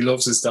 kids. He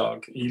loves his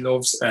dog. He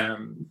loves,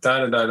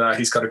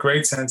 He's got a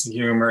great sense of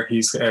humor.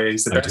 He's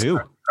the best.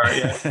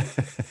 Yeah.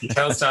 He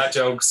tells dad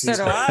jokes. So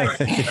do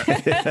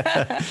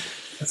I.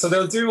 So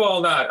they'll do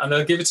all that and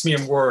they'll give it to me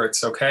in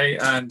words. Okay.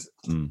 And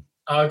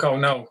I'll go,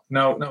 no,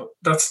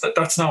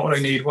 that's not what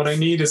I need. What I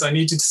need is I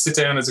need you to sit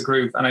down as a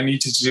group, and I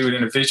need you to do it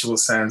in a visual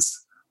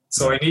sense.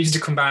 So I need you to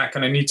come back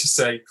and I need to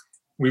say,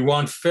 we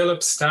want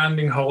Philip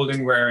standing,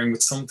 holding, wearing,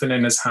 with something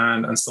in his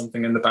hand and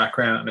something in the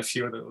background and a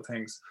few other little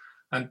things.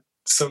 And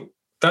so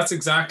that's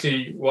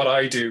exactly what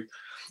I do.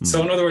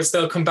 So in other words,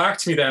 they'll come back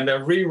to me then,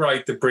 they'll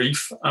rewrite the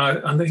brief,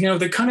 and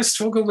they kind of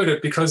struggle with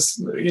it because,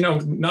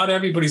 not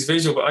everybody's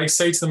visual, but I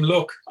say to them,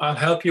 look, I'll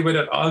help you with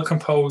it. I'll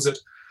compose it.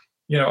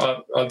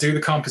 I'll do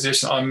the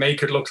composition. I'll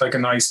make it look like a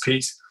nice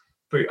piece,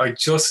 but I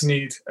just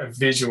need a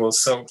visual.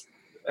 So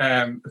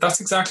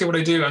that's exactly what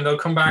I do. And they'll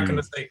come back and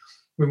they'll say,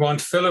 we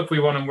want Philip, we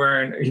want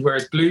him he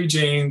wears blue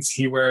jeans.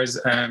 He wears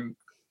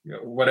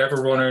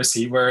whatever runners.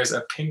 He wears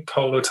a pink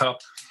polo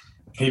top.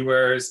 He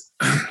wears,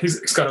 he's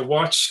got a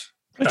watch.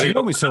 You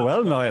know me so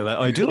well, Niall.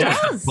 I do.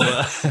 Yes.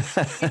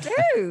 You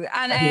do.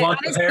 And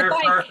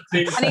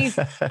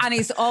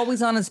he's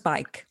always on his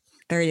bike.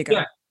 There you go.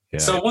 Yeah. Yeah.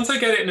 So once I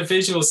get it in a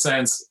visual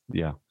sense,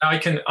 I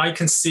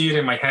can see it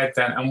in my head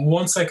then. And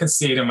once I can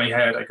see it in my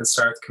head, I can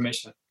start the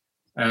commission.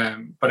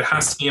 But it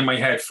has to be in my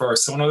head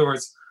first. So in other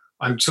words,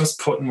 I'm just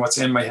putting what's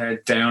in my head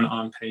down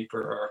on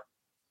paper or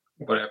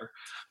whatever.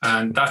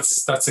 And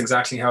that's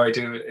exactly how I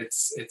do it.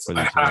 It's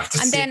I have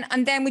to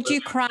and then would you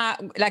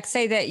craft, like,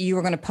 say that you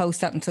were going to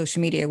post that on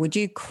social media, would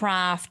you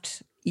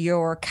craft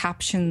your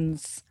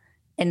captions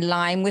in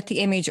line with the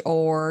image,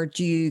 or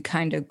do you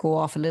kind of go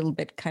off a little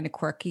bit kind of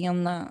quirky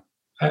on that?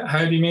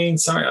 How do you mean?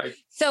 Sorry.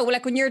 So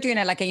like when you're doing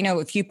it, like,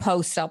 if you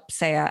post up,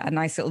 say a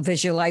nice little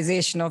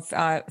visualization of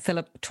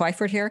Philip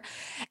Twyford here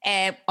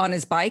on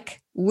his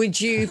bike,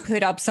 would you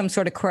put up some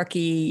sort of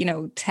quirky,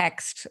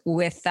 text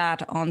with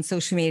that on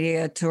social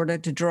media to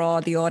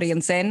draw the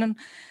audience in,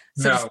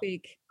 so to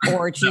speak?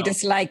 Or do you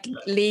just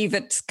leave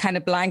it kind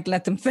of blank,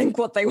 let them think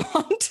what they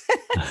want?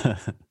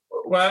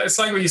 Well, it's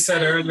like what you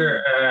said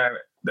earlier,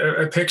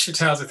 a picture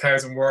tells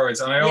 1,000 words,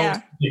 and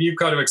if you've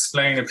got to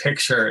explain a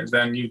picture,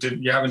 then you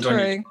haven't done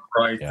it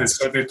right. Yeah.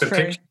 So the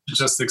picture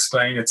just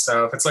explain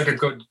itself. It's like a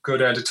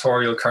good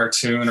editorial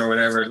cartoon or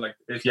whatever. Like,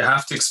 if you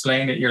have to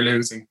explain it, you're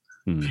losing.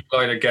 People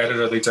either get it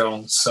or they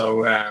don't.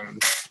 So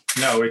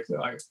no,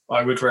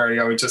 I would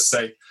just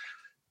say,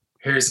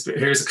 here's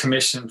a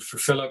commission for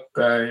Philip.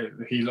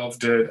 He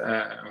loved it.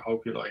 I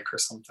hope you like, or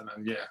something.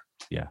 And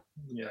yeah,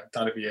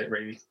 that'd be it,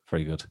 really.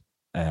 Very good.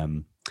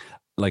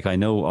 Like, I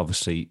know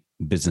obviously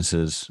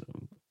businesses,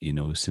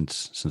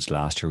 since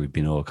last year we've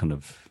been all kind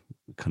of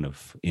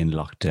in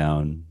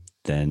lockdown,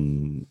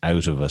 then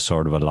out of a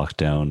sort of a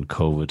lockdown,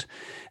 COVID,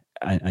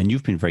 and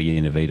you've been very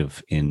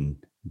innovative in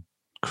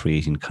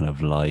creating kind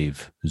of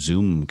live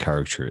Zoom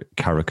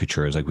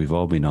caricatures. Like, we've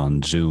all been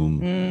on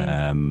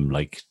Zoom,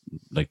 like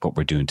what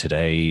we're doing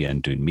today,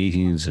 and doing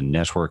meetings and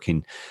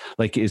networking.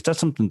 Like, is that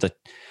something that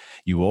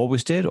you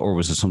always did, or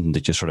was it something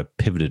that just sort of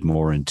pivoted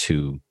more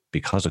into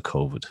because of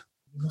COVID?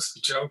 You must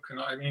be joking.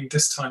 I mean,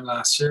 this time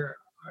last year,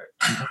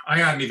 I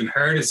hadn't even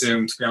heard of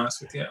Zoom, to be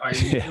honest with you. I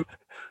knew,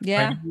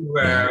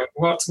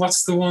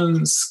 what's the one?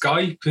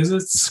 Skype, is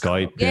it?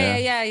 Skype.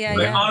 Yeah.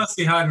 I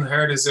honestly hadn't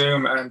heard of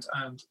Zoom, and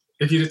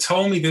if you'd have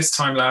told me this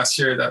time last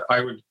year that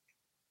I would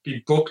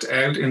be booked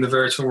out in the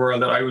virtual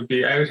world, that I would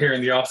be out here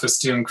in the office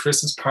doing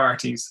Christmas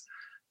parties,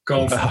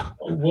 going from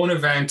one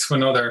event to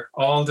another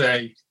all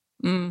day,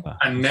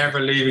 and never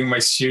leaving my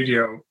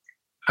studio,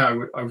 I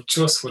would have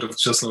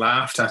just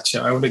laughed at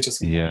you. I would have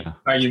just,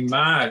 are you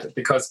mad?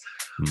 Because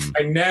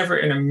I never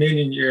in a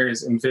million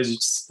years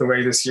envisaged the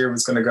way this year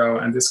was going to go.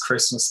 And this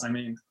Christmas, I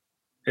mean,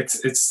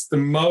 it's the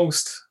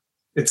most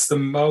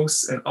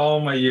in all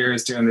my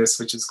years doing this,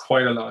 which is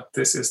quite a lot.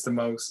 This is the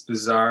most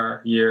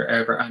bizarre year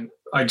ever. And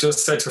I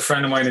just said to a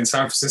friend of mine in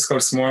San Francisco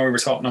this morning, we were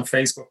talking on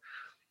Facebook,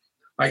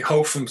 I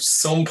hope from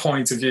some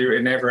point of view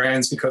it never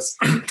ends, because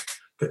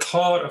the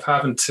thought of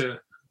having to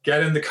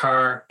get in the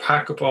car,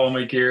 pack up all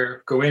my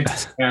gear, go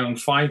into town,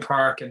 find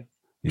parking,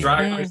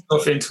 drag my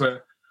stuff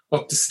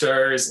up the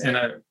stairs in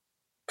a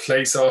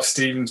place off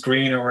Stephen's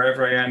Green or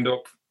wherever I end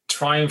up,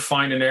 try and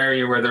find an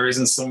area where there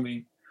isn't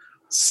somebody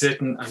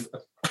sitting, and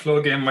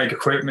plug in my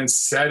equipment,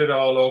 set it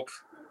all up.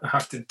 I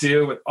have to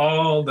deal with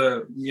all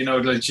the,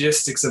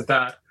 logistics of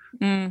that,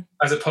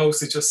 as opposed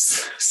to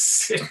just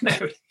sitting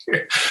out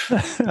here,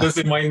 just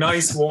in my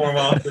nice warm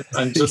office,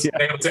 and just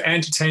being able to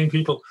entertain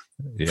people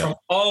from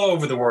all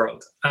over the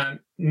world. And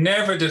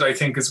never did I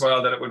think as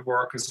well that it would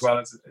work as well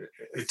as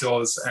it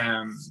does.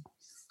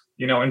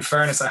 In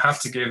fairness, I have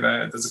to give,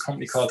 there's a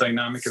company called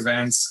Dynamic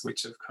Events,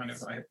 which have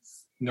I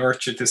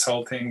nurtured this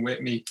whole thing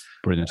with me.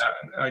 Brilliant.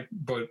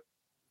 But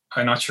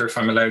I'm not sure if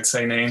I'm allowed to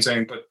say names,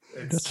 but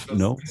this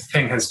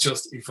thing has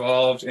just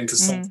evolved into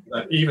something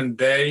that even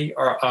they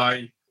or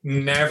I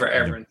never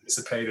ever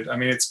anticipated. I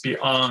mean, it's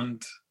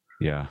beyond.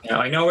 Yeah,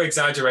 I know I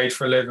exaggerate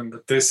for a living,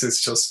 but this is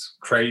just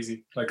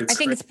crazy. I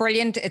think it's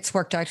brilliant. It's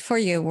worked out for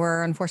you,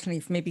 where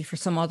unfortunately maybe for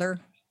some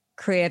other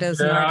creatives.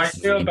 Yeah, I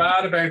feel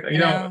bad about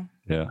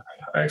it.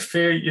 I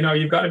feel,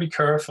 you've got to be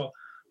careful.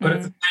 But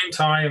at the same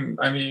time,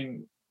 I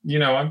mean,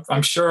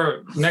 I'm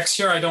sure next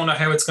year, I don't know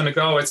how it's going to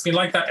go. It's been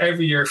like that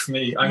every year for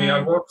me. I mean,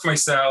 I work for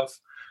myself.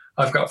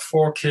 I've got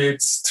 4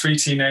 kids, 3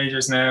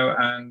 teenagers now.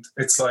 And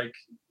it's like,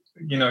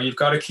 you've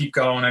got to keep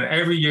going. And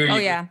every year,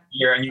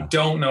 year, and you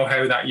don't know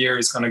how that year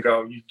is going to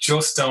go. You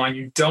just don't, and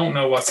you don't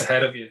know what's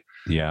ahead of you.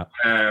 Yeah.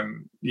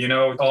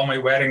 All my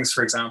weddings,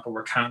 for example,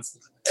 were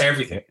cancelled.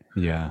 Everything.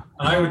 Yeah.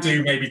 And I would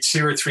do maybe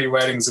 2 or 3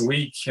 weddings a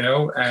week,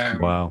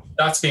 Wow.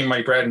 That's been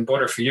my bread and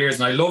butter for years.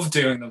 And I love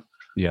doing them.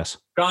 Yes.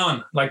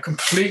 Gone, like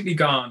completely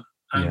gone.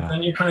 And Yeah.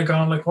 then you're kind of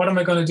going, like, what am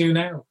I going to do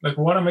now? Like,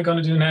 what am I going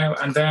to do now?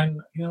 And then,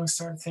 I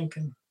started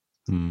thinking,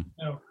 and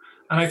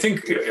I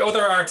think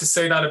other artists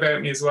say that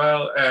about me as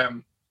well.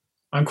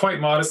 I'm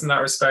quite modest in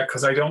that respect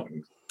because I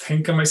don't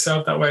think of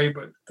myself that way,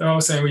 but they're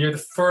always saying, well, you're the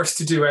first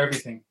to do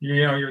everything.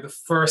 You're the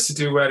first to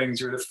do weddings.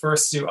 You're the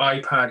first to do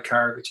iPad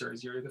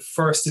caricatures. You're the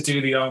first to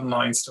do the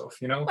online stuff,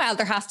 Well,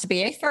 there has to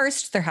be a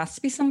first. There has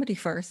to be somebody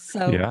first.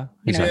 So, yeah,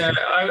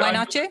 exactly. Why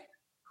not you?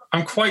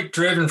 I'm quite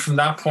driven from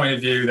that point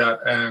of view that,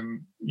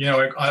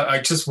 I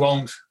just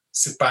won't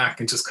sit back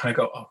and just kind of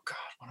go, oh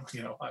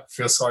God, I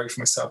feel sorry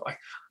for myself.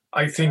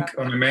 I think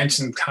when I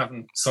mentioned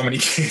having so many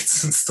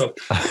kids and stuff,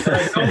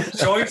 I don't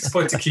choice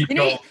but to keep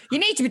going. You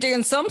need to be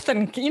doing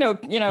something,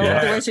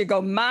 otherwise you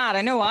go mad.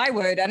 I know I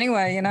would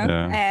anyway,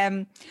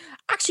 Yeah.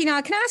 Actually,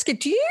 now, can I ask you,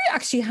 do you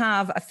actually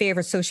have a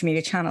favorite social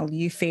media channel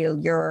you feel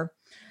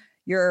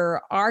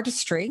your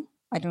artistry,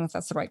 I don't know if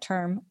that's the right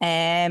term,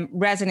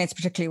 resonates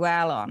particularly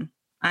well on?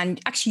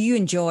 And actually you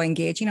enjoy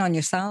engaging on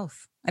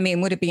yourself? I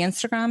mean, would it be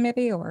Instagram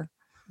maybe, or?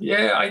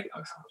 Yeah,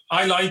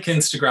 I like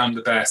Instagram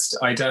the best.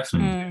 I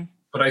definitely do.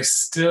 But I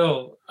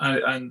still,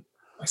 and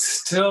I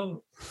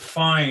still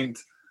find,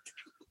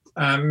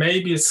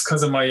 maybe it's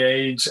because of my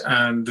age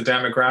and the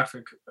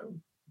demographic,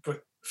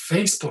 but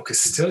Facebook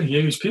is still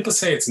huge. People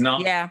say it's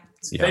not. Yeah.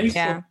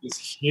 Facebook is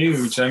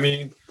huge. I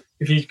mean,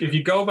 if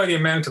you go by the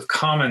amount of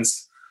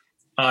comments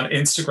on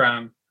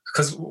Instagram,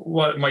 because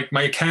what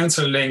my accounts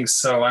are linked,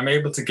 so I'm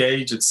able to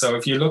gauge it. So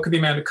if you look at the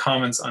amount of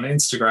comments on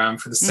Instagram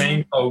for the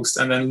same post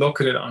and then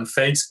look at it on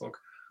Facebook,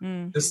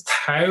 there's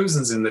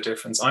thousands in the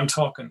difference. I'm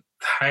talking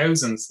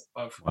thousands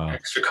of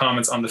extra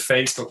comments on the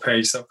Facebook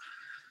page. So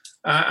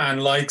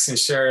and likes and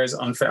shares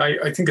on.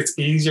 I think it's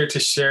easier to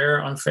share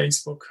on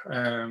Facebook.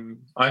 I'm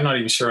not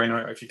even sure I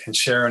know if you can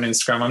share on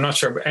Instagram. I'm not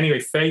sure, but anyway,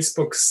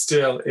 Facebook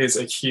still is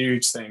a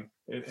huge thing.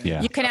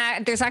 You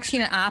can. There's actually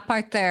an app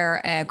out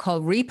there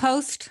called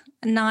Repost,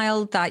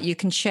 Niall, that you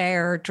can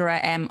share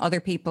other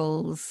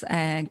people's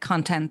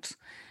content.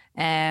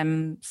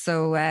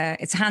 So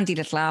it's a handy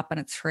little app and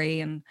it's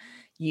free. And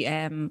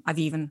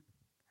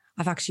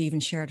I've actually even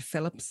shared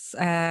Philip's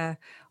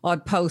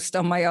odd post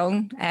on my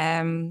own.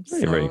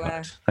 Very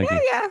good. Thank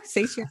you. Yeah.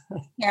 See,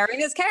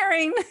 caring is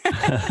caring.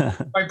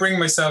 I bring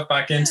myself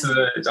back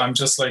into I'm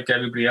just like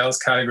everybody else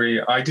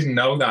category. I didn't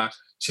know that.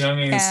 Do you know what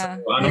I mean? Yeah,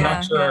 I'm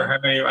not sure how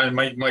many, and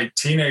my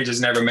teenagers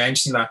never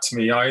mentioned that to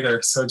me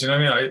either. So do you know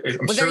what I mean?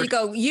 There you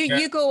go.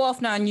 You go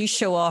off now and you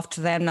show off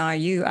to them now.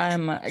 You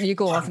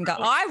go off and go,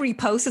 I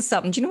reposted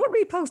something. Do you know what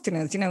reposting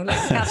is?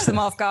 Let's catch them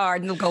off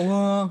guard and they'll go,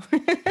 oh.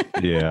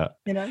 Yeah.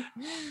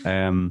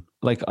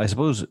 I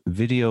suppose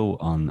video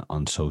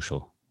on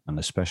social, and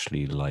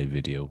especially live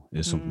video,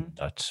 is something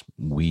that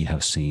we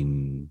have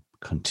seen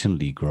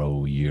continually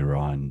grow year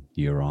on.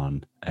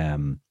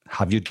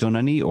 Have you done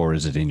any, or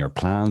is it in your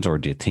plans, or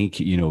do you think,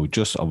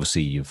 just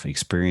obviously you've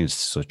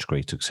experienced such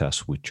great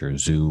success with your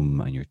Zoom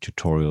and your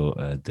tutorial,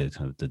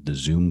 the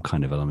Zoom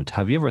kind of element.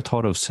 Have you ever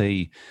thought of,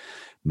 say,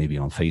 maybe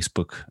on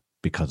Facebook,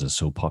 because it's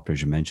so popular,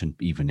 as you mentioned,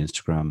 even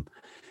Instagram,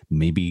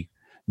 maybe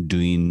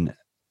doing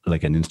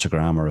like an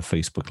Instagram or a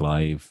Facebook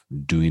Live,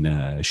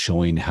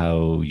 showing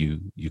how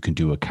you can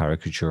do a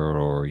caricature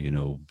or,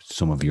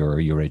 some of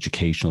your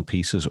educational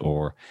pieces?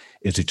 Or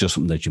is it just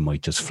something that you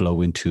might just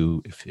flow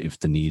into if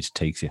the need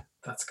takes you?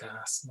 That's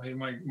gas.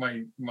 My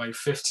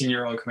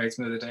 15-year-old came out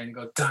to me the other day and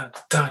go,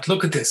 Dad,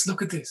 look at this.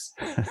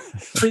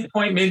 3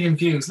 million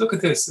views. Look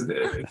at this.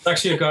 It's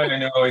actually a guy I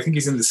know. I think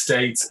he's in the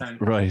States.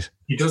 And right.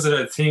 He does it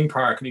at a theme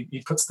park, and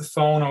he puts the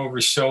phone over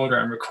his shoulder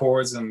and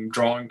records them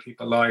drawing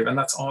people live. And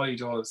that's all he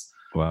does.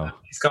 Wow.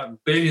 He's got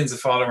billions of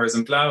followers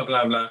and blah,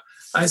 blah, blah.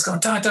 And he's going,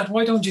 Dad,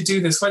 why don't you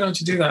do this? Why don't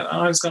you do that?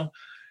 And I was going,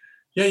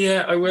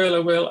 yeah, I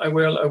will.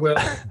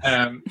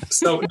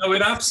 So no,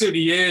 it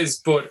absolutely is.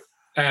 But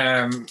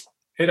I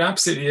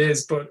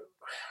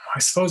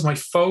suppose my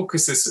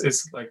focus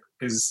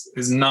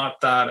is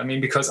not that. I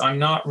mean, because I'm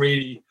not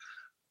really,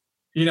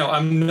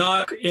 I'm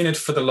not in it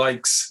for the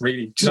likes,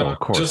 really. No, of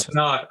course. Just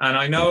not. And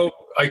I know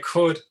I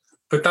could,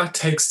 but that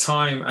takes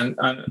time.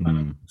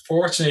 And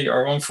fortunately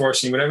or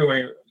unfortunately, whatever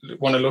way you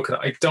want to look at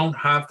it, I don't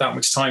have that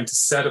much time to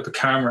set up a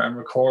camera and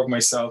record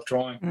myself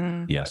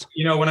drawing. Yes.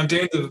 When I'm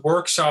doing the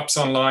workshops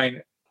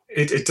online,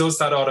 it does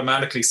that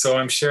automatically. So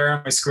I'm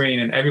sharing my screen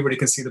and everybody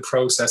can see the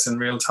process in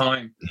real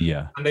time.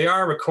 Yeah. And they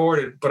are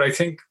recorded. But I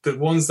think the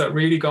ones that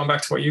really, going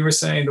back to what you were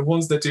saying, the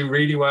ones that do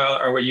really well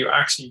are where you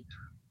actually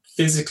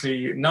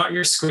physically, not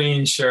your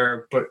screen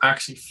share, but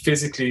actually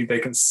physically they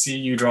can see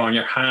you drawing,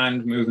 your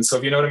hand moving. So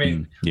if you know what I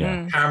mean?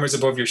 Cameras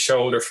above your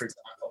shoulder, for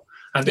example.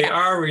 And they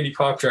are really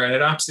popular, and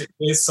it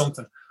absolutely is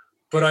something.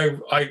 But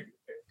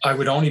I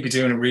would only be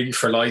doing it really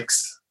for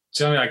likes.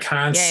 Do you know what I mean? I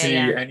can't see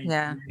any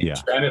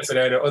benefit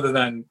out of it other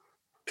than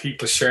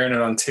people sharing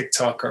it on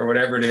TikTok or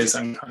whatever it is.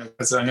 I'm kind of,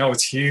 because I know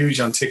it's huge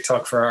on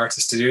TikTok for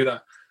artists to do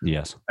that.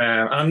 Yes.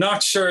 I'm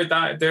not sure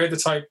that they're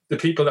the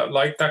people that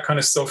like that kind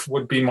of stuff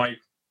would be my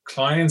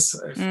clients,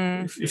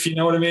 if you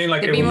know what I mean.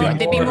 Like,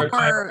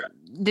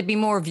 there'd be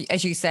more,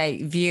 as you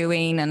say,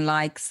 viewing and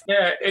likes.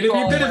 Yeah, it'd be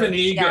a bit of an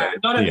ego,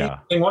 not an ego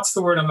thing. What's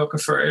the word I'm looking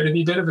for? It'd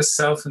be a bit of a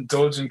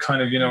self-indulgent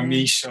kind of,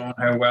 me showing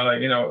how well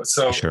I,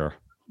 so sure.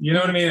 You know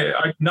what I mean?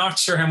 I'm not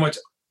sure how much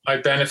I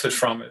benefit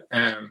from it.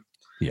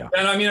 Yeah.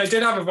 And I mean, I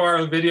did have a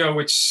viral video,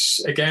 which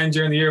again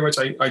during the year, which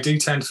I do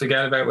tend to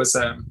forget about, was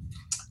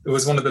it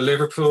was one of the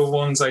Liverpool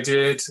ones I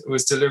did. It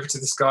was delivered to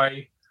this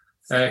guy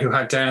who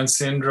had Down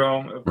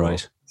syndrome.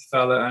 Right.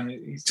 Fella, and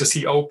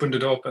he opened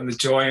it up and the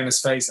joy in his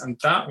face, and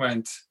that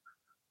went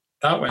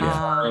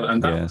viral,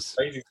 and was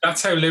crazy.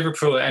 That's how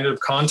Liverpool ended up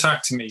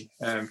contacting me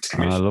to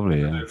commission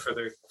lovely,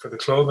 for the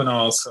club and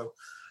all. So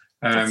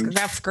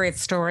that's a great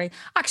story.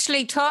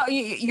 Actually,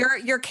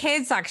 your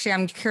kids. Actually,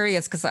 I'm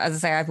curious because, as I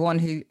say, I have one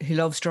who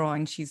loves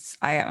drawing.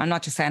 I'm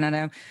not just saying I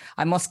know.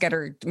 I must get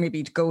her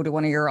maybe to go to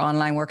one of your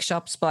online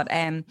workshops. But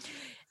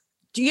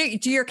do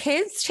your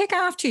kids take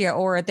after you,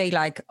 or are they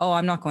like, oh,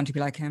 I'm not going to be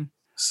like him?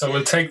 So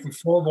we'll take the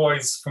 4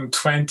 boys from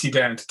 20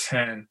 down to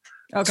 10.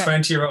 Okay.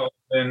 20-year-old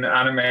in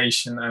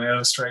animation and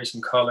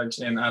illustration college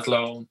in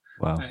Athlone.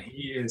 Wow. And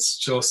he is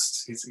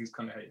just, he's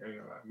going to,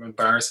 I'm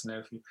embarrassing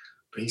now,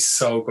 but he's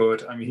so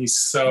good. I mean, he's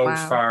so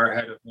far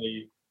ahead of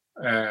me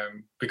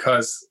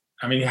because,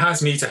 I mean, he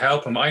has me to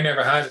help him. I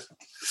never had,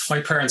 my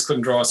parents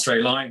couldn't draw a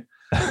straight line.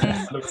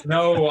 There was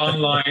no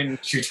online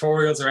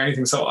tutorials or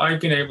anything. So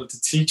I've been able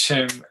to teach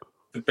him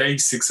the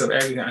basics of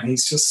everything, and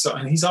he's just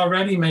and he's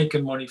already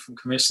making money from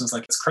commissions,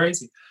 like it's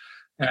crazy.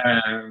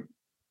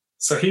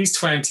 So he's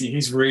 20,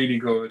 he's really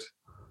good.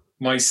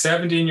 My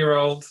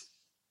 17-year-old,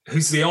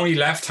 who's the only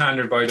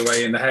left-hander, by the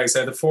way, in the house.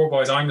 Out of the 4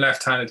 boys, I'm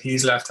left-handed,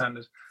 he's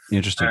left-handed.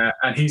 Interesting.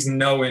 And he's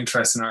no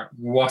interest in art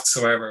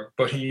whatsoever,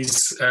 but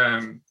he's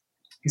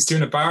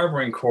doing a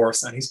barbering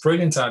course and he's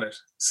brilliant at it.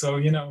 So,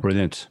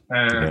 brilliant.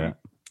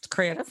 It's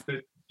creative.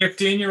 The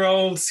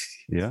 15-year-old,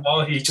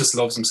 he just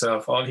loves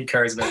himself. All he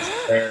cares about is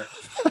hair.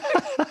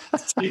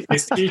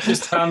 His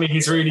teachers tell me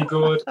he's really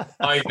good.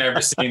 I've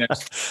never seen it.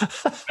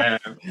 And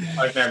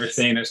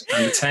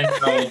the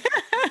 10-year-old,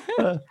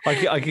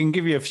 I can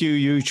give you a few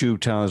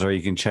YouTube channels where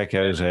you can check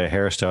out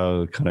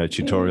hairstyle kind of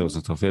tutorials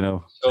and stuff.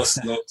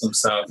 Just loves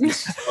himself.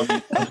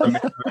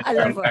 I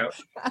love it.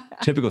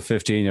 Typical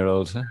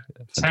 15-year-old.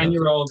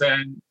 10-year-old,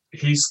 then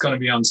he's going to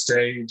be on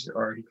stage,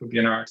 or he could be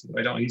an artist.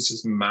 He's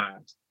just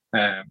mad.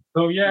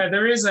 So yeah,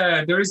 there is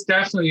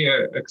definitely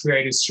a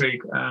creative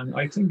streak, and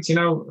I think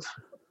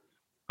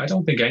I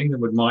don't think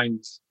anyone would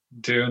mind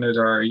doing it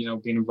or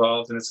being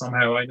involved in it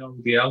somehow. I know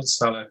the eldest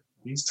fella,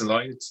 he's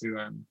delighted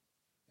to.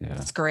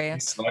 It's great.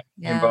 He's delighted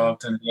to be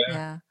involved in it.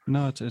 Yeah.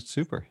 No, it's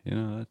super.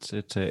 It's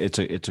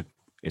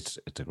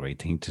a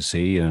great thing to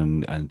see,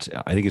 and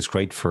I think it's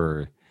great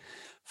for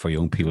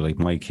young people. Like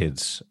my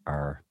kids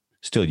are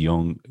still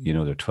young.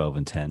 They're 12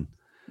 and 10.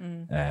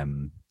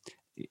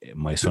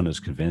 My son is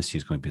convinced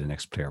he's going to be the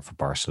next player for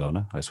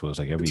Barcelona. I suppose,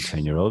 like every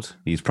 10-year-old,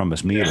 he's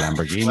promised me a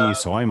Lamborghini,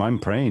 so I'm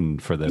praying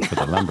for the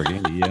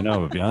Lamborghini.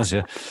 To be honest,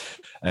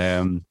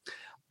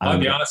 I'll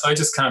be honest. I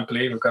just can't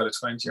believe I've got a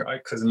 20-year-old,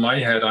 because in my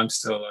head I'm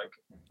still like.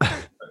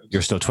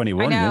 You're still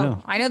 21.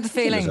 I know the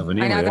feeling.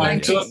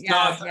 I'm just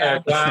not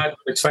glad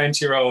for a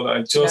 20-year-old.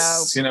 I'm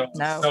just,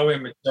 so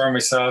immature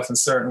myself in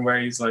certain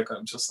ways. Like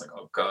I'm just like,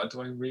 oh God,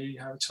 do I really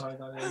have a child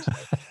that age?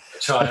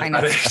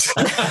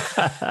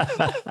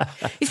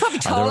 He's probably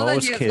taller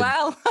than you as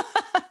well.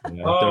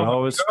 They're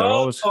always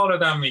taller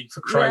than me,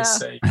 for Christ's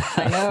sake.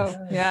 I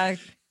know. Yeah.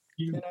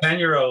 You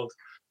 10-year-old.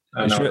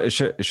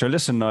 Sure.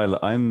 Listen, Niall,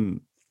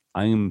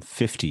 I'm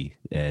 50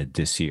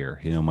 this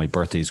year. My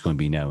birthday is going to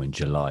be now in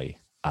July.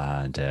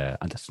 And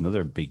that's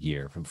another big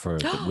year with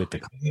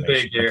the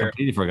big year. I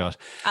completely forgot.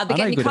 I'll be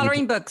getting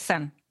colouring books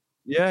then.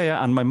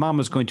 Yeah. And my mom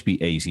is going to be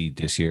 80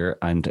 this year.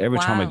 And every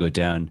time I go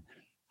down,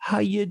 how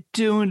you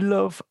doing,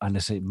 love? And I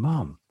say,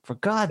 Mom, for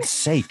God's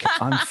sake,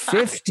 I'm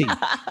 50.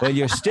 Well,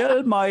 you're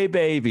still my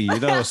baby,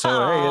 So,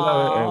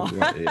 so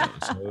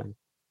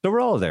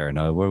we're all there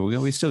now.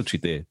 We still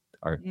treat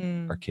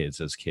our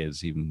kids as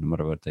kids, even no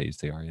matter what age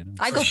they are.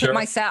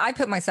 I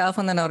put myself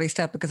on the naughty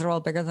step because they're all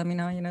bigger than me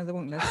now. They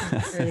won't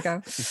listen. There you go.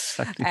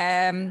 Exactly.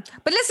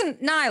 But listen,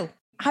 Niall,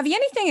 have you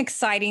anything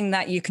exciting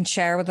that you can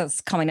share with us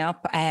coming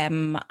up?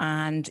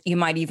 And you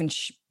might even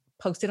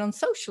post it on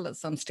social at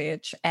some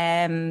stage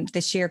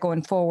this year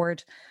going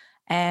forward.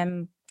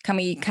 Can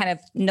we kind of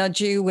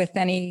nudge you with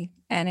anything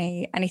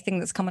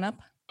that's coming up?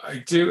 I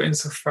do,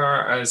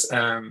 insofar as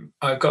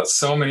I've got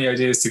so many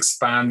ideas to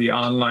expand the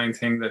online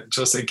thing that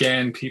just,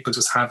 again, people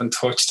just haven't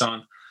touched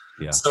on.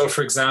 Yeah. So,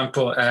 for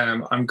example,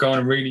 I'm going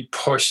to really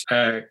push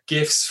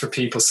gifts for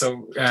people.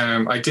 So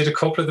I did a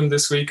couple of them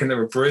this week and they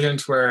were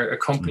brilliant, where a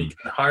company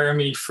can hire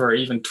me for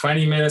even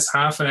 20 minutes,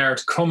 half an hour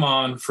to come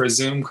on for a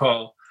Zoom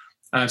call.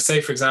 And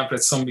say, for example,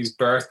 it's somebody's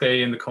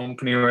birthday in the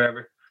company or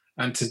whatever,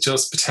 and to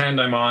just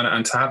pretend I'm on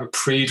and to have a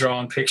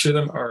pre-drawn picture of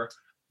them, or,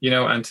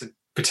 and to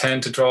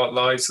pretend to draw it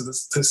live. So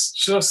there's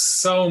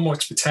just so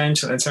much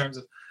potential in terms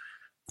of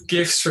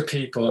gifts for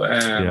people.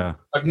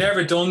 I've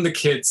never done the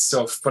kids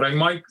stuff, but I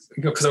might,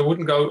 because I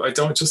wouldn't go.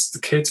 The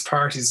kids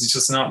parties is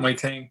just not my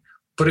thing.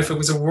 But if it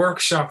was a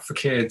workshop for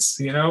kids,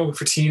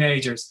 for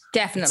teenagers,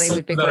 definitely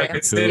would be great.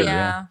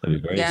 That'd be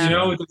great.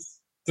 Yeah.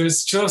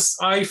 There's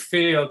just, I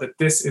feel that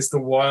this is the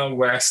Wild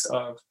West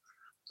of,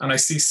 and I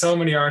see so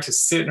many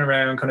artists sitting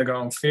around kind of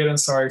going, feeling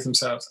sorry for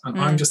themselves. And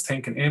I'm just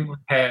thinking in my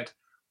head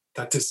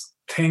that there's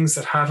things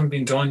that haven't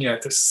been done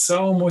yet. There's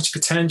so much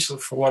potential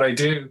for what I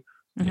do.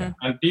 Mm-hmm.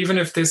 And even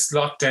if this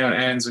lockdown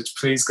ends, which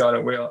please God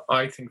it will,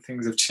 I think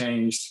things have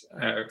changed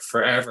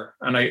forever.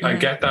 And I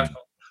get that.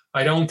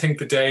 I don't think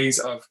the days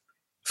of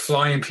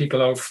flying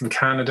people over from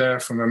Canada,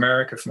 from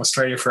America, from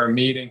Australia for a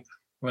meeting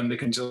when they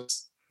can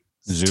just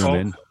Zoom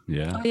in.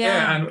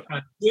 And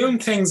Zoom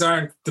things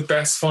aren't the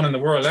best fun in the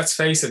world, let's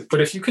face it. But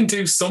if you can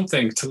do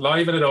something to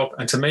liven it up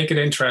and to make it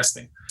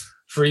interesting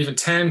for even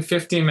 10,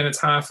 15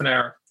 minutes, half an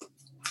hour,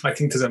 I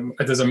think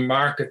there's a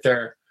market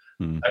there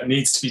that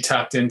needs to be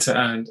tapped into.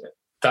 And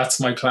that's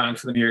my plan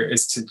for the year,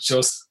 is to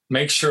just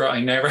make sure I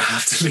never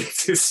have to leave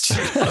this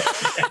studio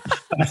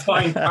and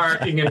find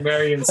parking in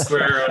Merrion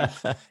Square.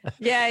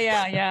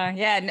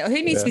 Yeah. No,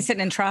 who needs to be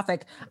sitting in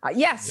traffic?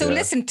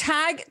 Listen,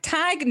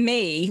 tag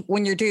me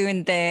when you're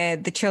doing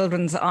the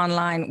children's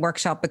online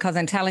workshop, because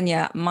I'm telling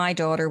you, my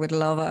daughter would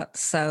love it.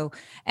 So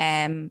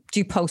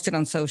do post it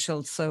on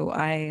social so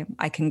I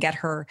can get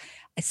her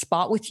a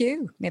spot with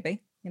you, maybe,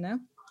 Of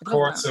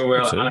course I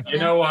will. And you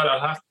know what?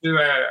 I'll have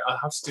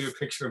to do a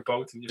picture of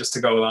both of you just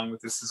to go along with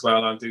this as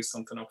well. I'll do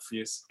something up for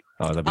you.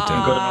 Oh, that'd be good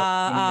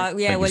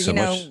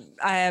enough.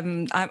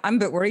 I'm a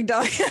bit worried,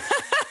 Doug,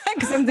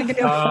 because I'm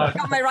thinking, I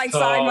got my right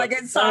side, my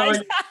good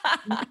side.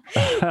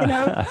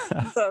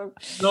 So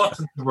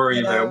nothing to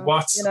worry about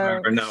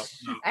whatsoever. No,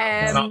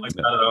 not like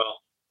that at all.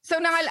 So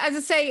Niall, as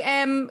I say,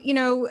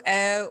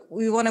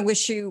 we want to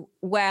wish you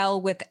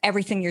well with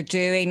everything you're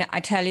doing. I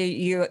tell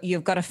you,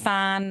 you've got a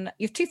fan.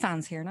 You have 2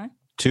 fans here now.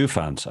 2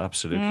 fans,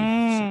 absolutely.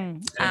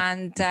 And,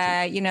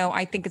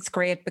 I think it's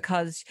great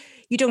because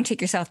you don't take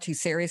yourself too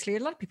seriously. A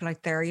lot of people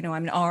out there,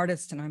 I'm an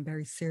artist and I'm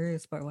very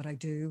serious about what I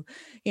do,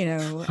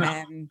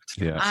 And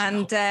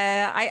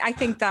I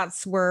think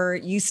that's where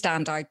you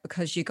stand out,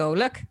 because you go,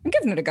 look, I'm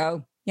giving it a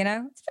go. It's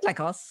a bit like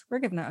us. We're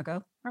giving it a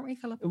go, aren't we,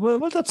 Philip?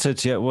 Well, that's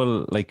it. Yeah.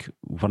 Well, like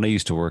when I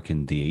used to work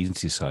in the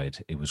agency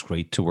side, it was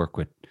great to work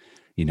with,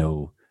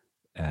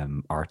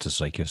 artists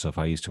like yourself.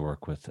 I used to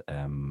work with, I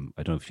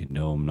don't know if you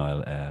know him,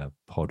 Niall,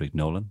 Padraig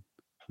Nolan.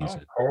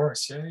 Of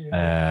course,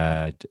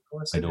 yeah.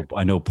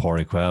 I know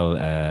Padraig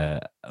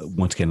well.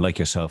 Once again, like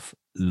yourself,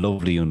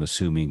 lovely,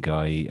 unassuming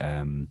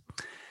guy.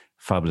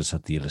 Fabulous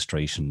at the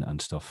illustration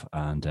and stuff.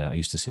 And I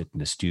used to sit in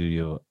the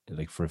studio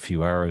like for a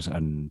few hours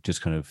and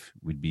just kind of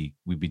we'd be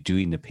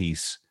doing the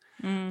piece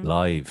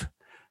live.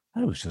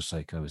 And it was just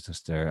like I was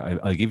just there.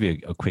 I'll give you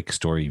a quick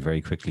story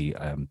very quickly.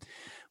 I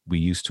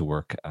used to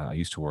work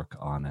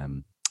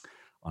on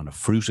a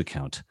fruit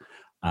account,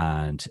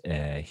 and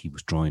he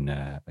was drawing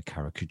a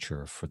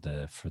caricature for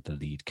the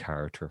lead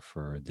character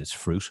for this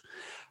fruit.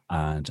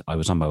 And I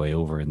was on my way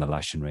over in the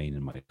lashing rain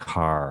in my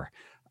car,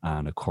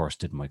 and of course,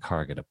 did my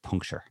car get a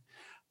puncture?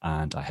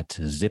 And I had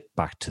to zip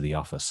back to the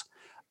office.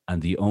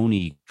 And the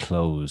only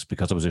clothes,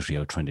 because I was literally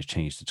out trying to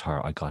change the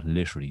tire, I got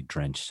literally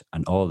drenched.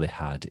 And all they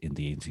had in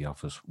the agency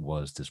office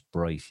was this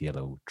bright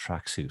yellow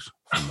tracksuit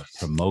from a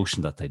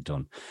promotion that they'd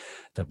done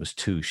that was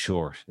too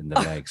short in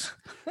the legs.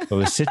 I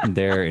was sitting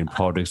there in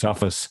Padraig's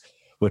office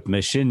with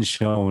my shins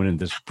showing in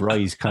this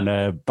bright kind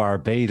of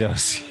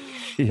Barbados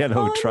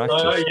yellow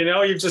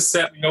tracksuit. You've just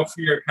set me up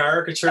for your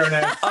caricature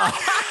now.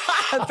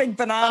 A big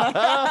banana.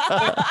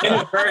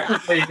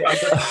 Inadvertently, you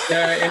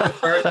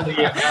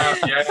have,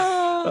 yeah.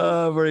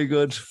 Oh, very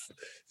good.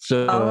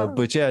 So,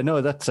 but yeah,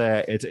 no, that's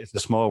it's a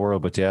small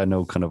world, but yeah,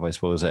 no, kind of, I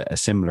suppose a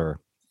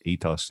similar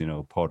ethos.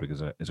 Padraig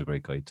is a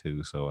great guy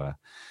too. So,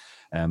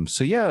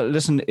 so yeah,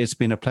 listen, it's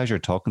been a pleasure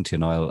talking to you,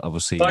 Niall.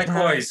 Obviously,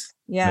 likewise.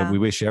 Yeah, we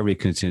wish you every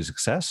continued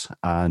success.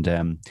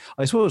 And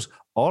I suppose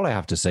all I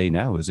have to say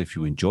now is, if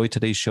you enjoyed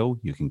today's show,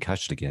 you can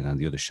catch it again on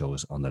the other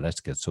shows on the Let's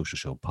Get Social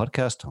Show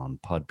podcast on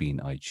Podbean,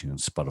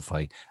 iTunes,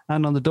 Spotify,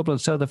 and on the Dublin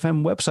South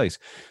FM website.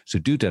 So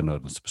do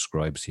download and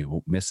subscribe so you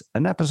won't miss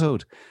an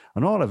episode.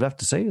 And all I've left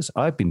to say is,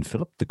 I've been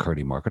Philip, the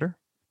Curly Marketer.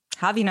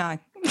 Have you now?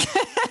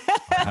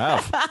 I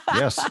have,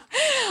 yes.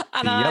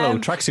 And the yellow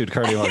tracksuit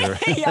curly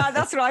marketer. Yeah,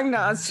 that's what I'm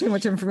not. That's too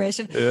much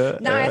information. Yeah.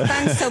 Niall,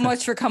 thanks so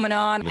much for coming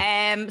on.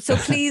 So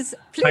please,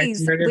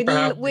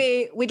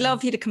 we'd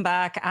love you to come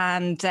back,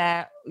 and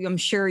I'm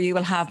sure you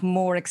will have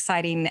more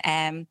exciting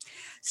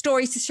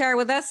stories to share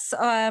with us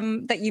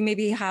that you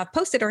maybe have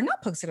posted or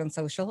not posted on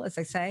social, as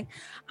I say.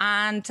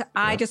 And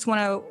I just want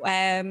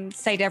to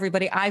say to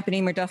everybody, I've been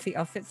Emer Duffy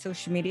of Fit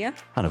Social Media.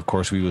 And of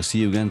course, we will see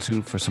you again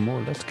soon for some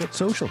more Let's Get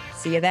Social.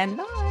 See you then.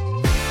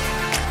 Bye.